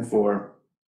looking for.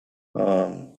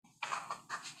 The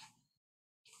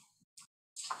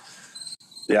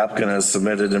applicant has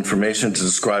submitted information to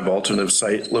describe alternative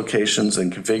site locations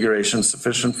and configurations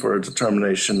sufficient for a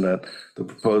determination that the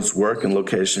proposed work and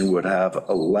location would have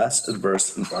a less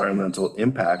adverse environmental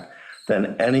impact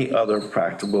than any other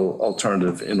practicable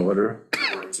alternative in order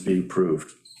for it to be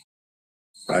approved.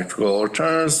 Practical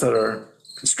alternatives that are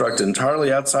constructed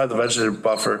entirely outside the vegetative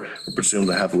buffer are presumed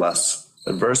to have less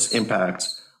adverse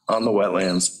impacts on the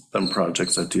wetlands than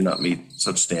projects that do not meet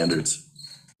such standards,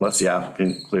 unless the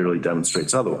applicant clearly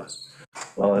demonstrates otherwise.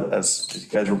 Well, as you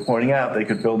guys were pointing out, they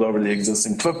could build over the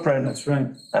existing footprint. That's right.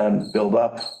 And build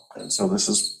up. And so this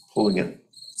is pulling it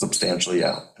substantially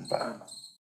out, in fact.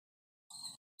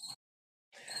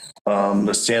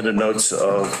 The standard notes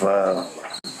of,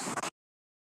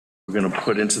 we're going to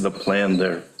put into the plan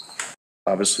there,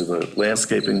 obviously the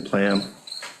landscaping plan,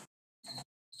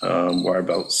 wire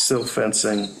belt sill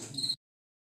fencing.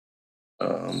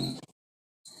 I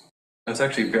was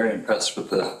actually very impressed with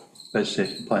the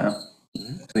vegetation plan. I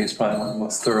think it's probably one of the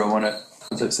most thorough ones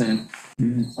I've seen.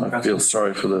 I feel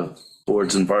sorry for the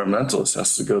board's environmentalist,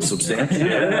 has to go substantial.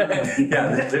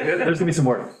 Yeah, there's gonna be some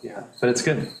work, yeah, but it's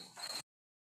good.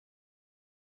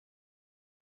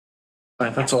 All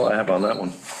right, that's all I have on that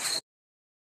one.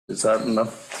 Is that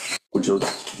enough? Would you?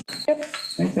 I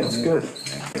think that's good.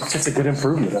 It's a good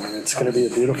improvement. I mean, it's going to be a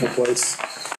beautiful place.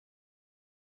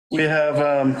 We have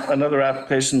another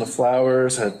application, the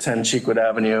Flowers at 10 Cheekwood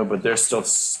Avenue, but they're still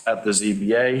at the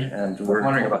ZBA, and we're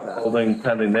wondering about that. holding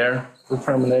pending their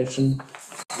determination.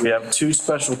 We have 2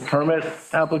 special permit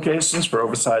applications for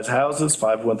oversized houses,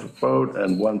 5 Winthrop Road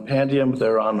and 1 Pandium.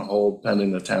 They're on hold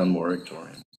pending the town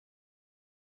moratorium.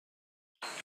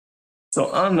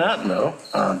 So on that note,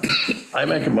 I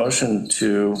make a motion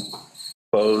to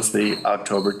close the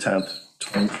October 10th,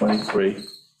 2023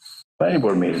 planning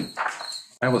board meeting.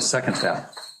 I will second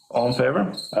that. All in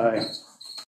favor? Aye.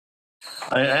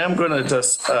 I am going to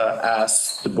just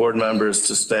ask the board members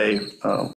to stay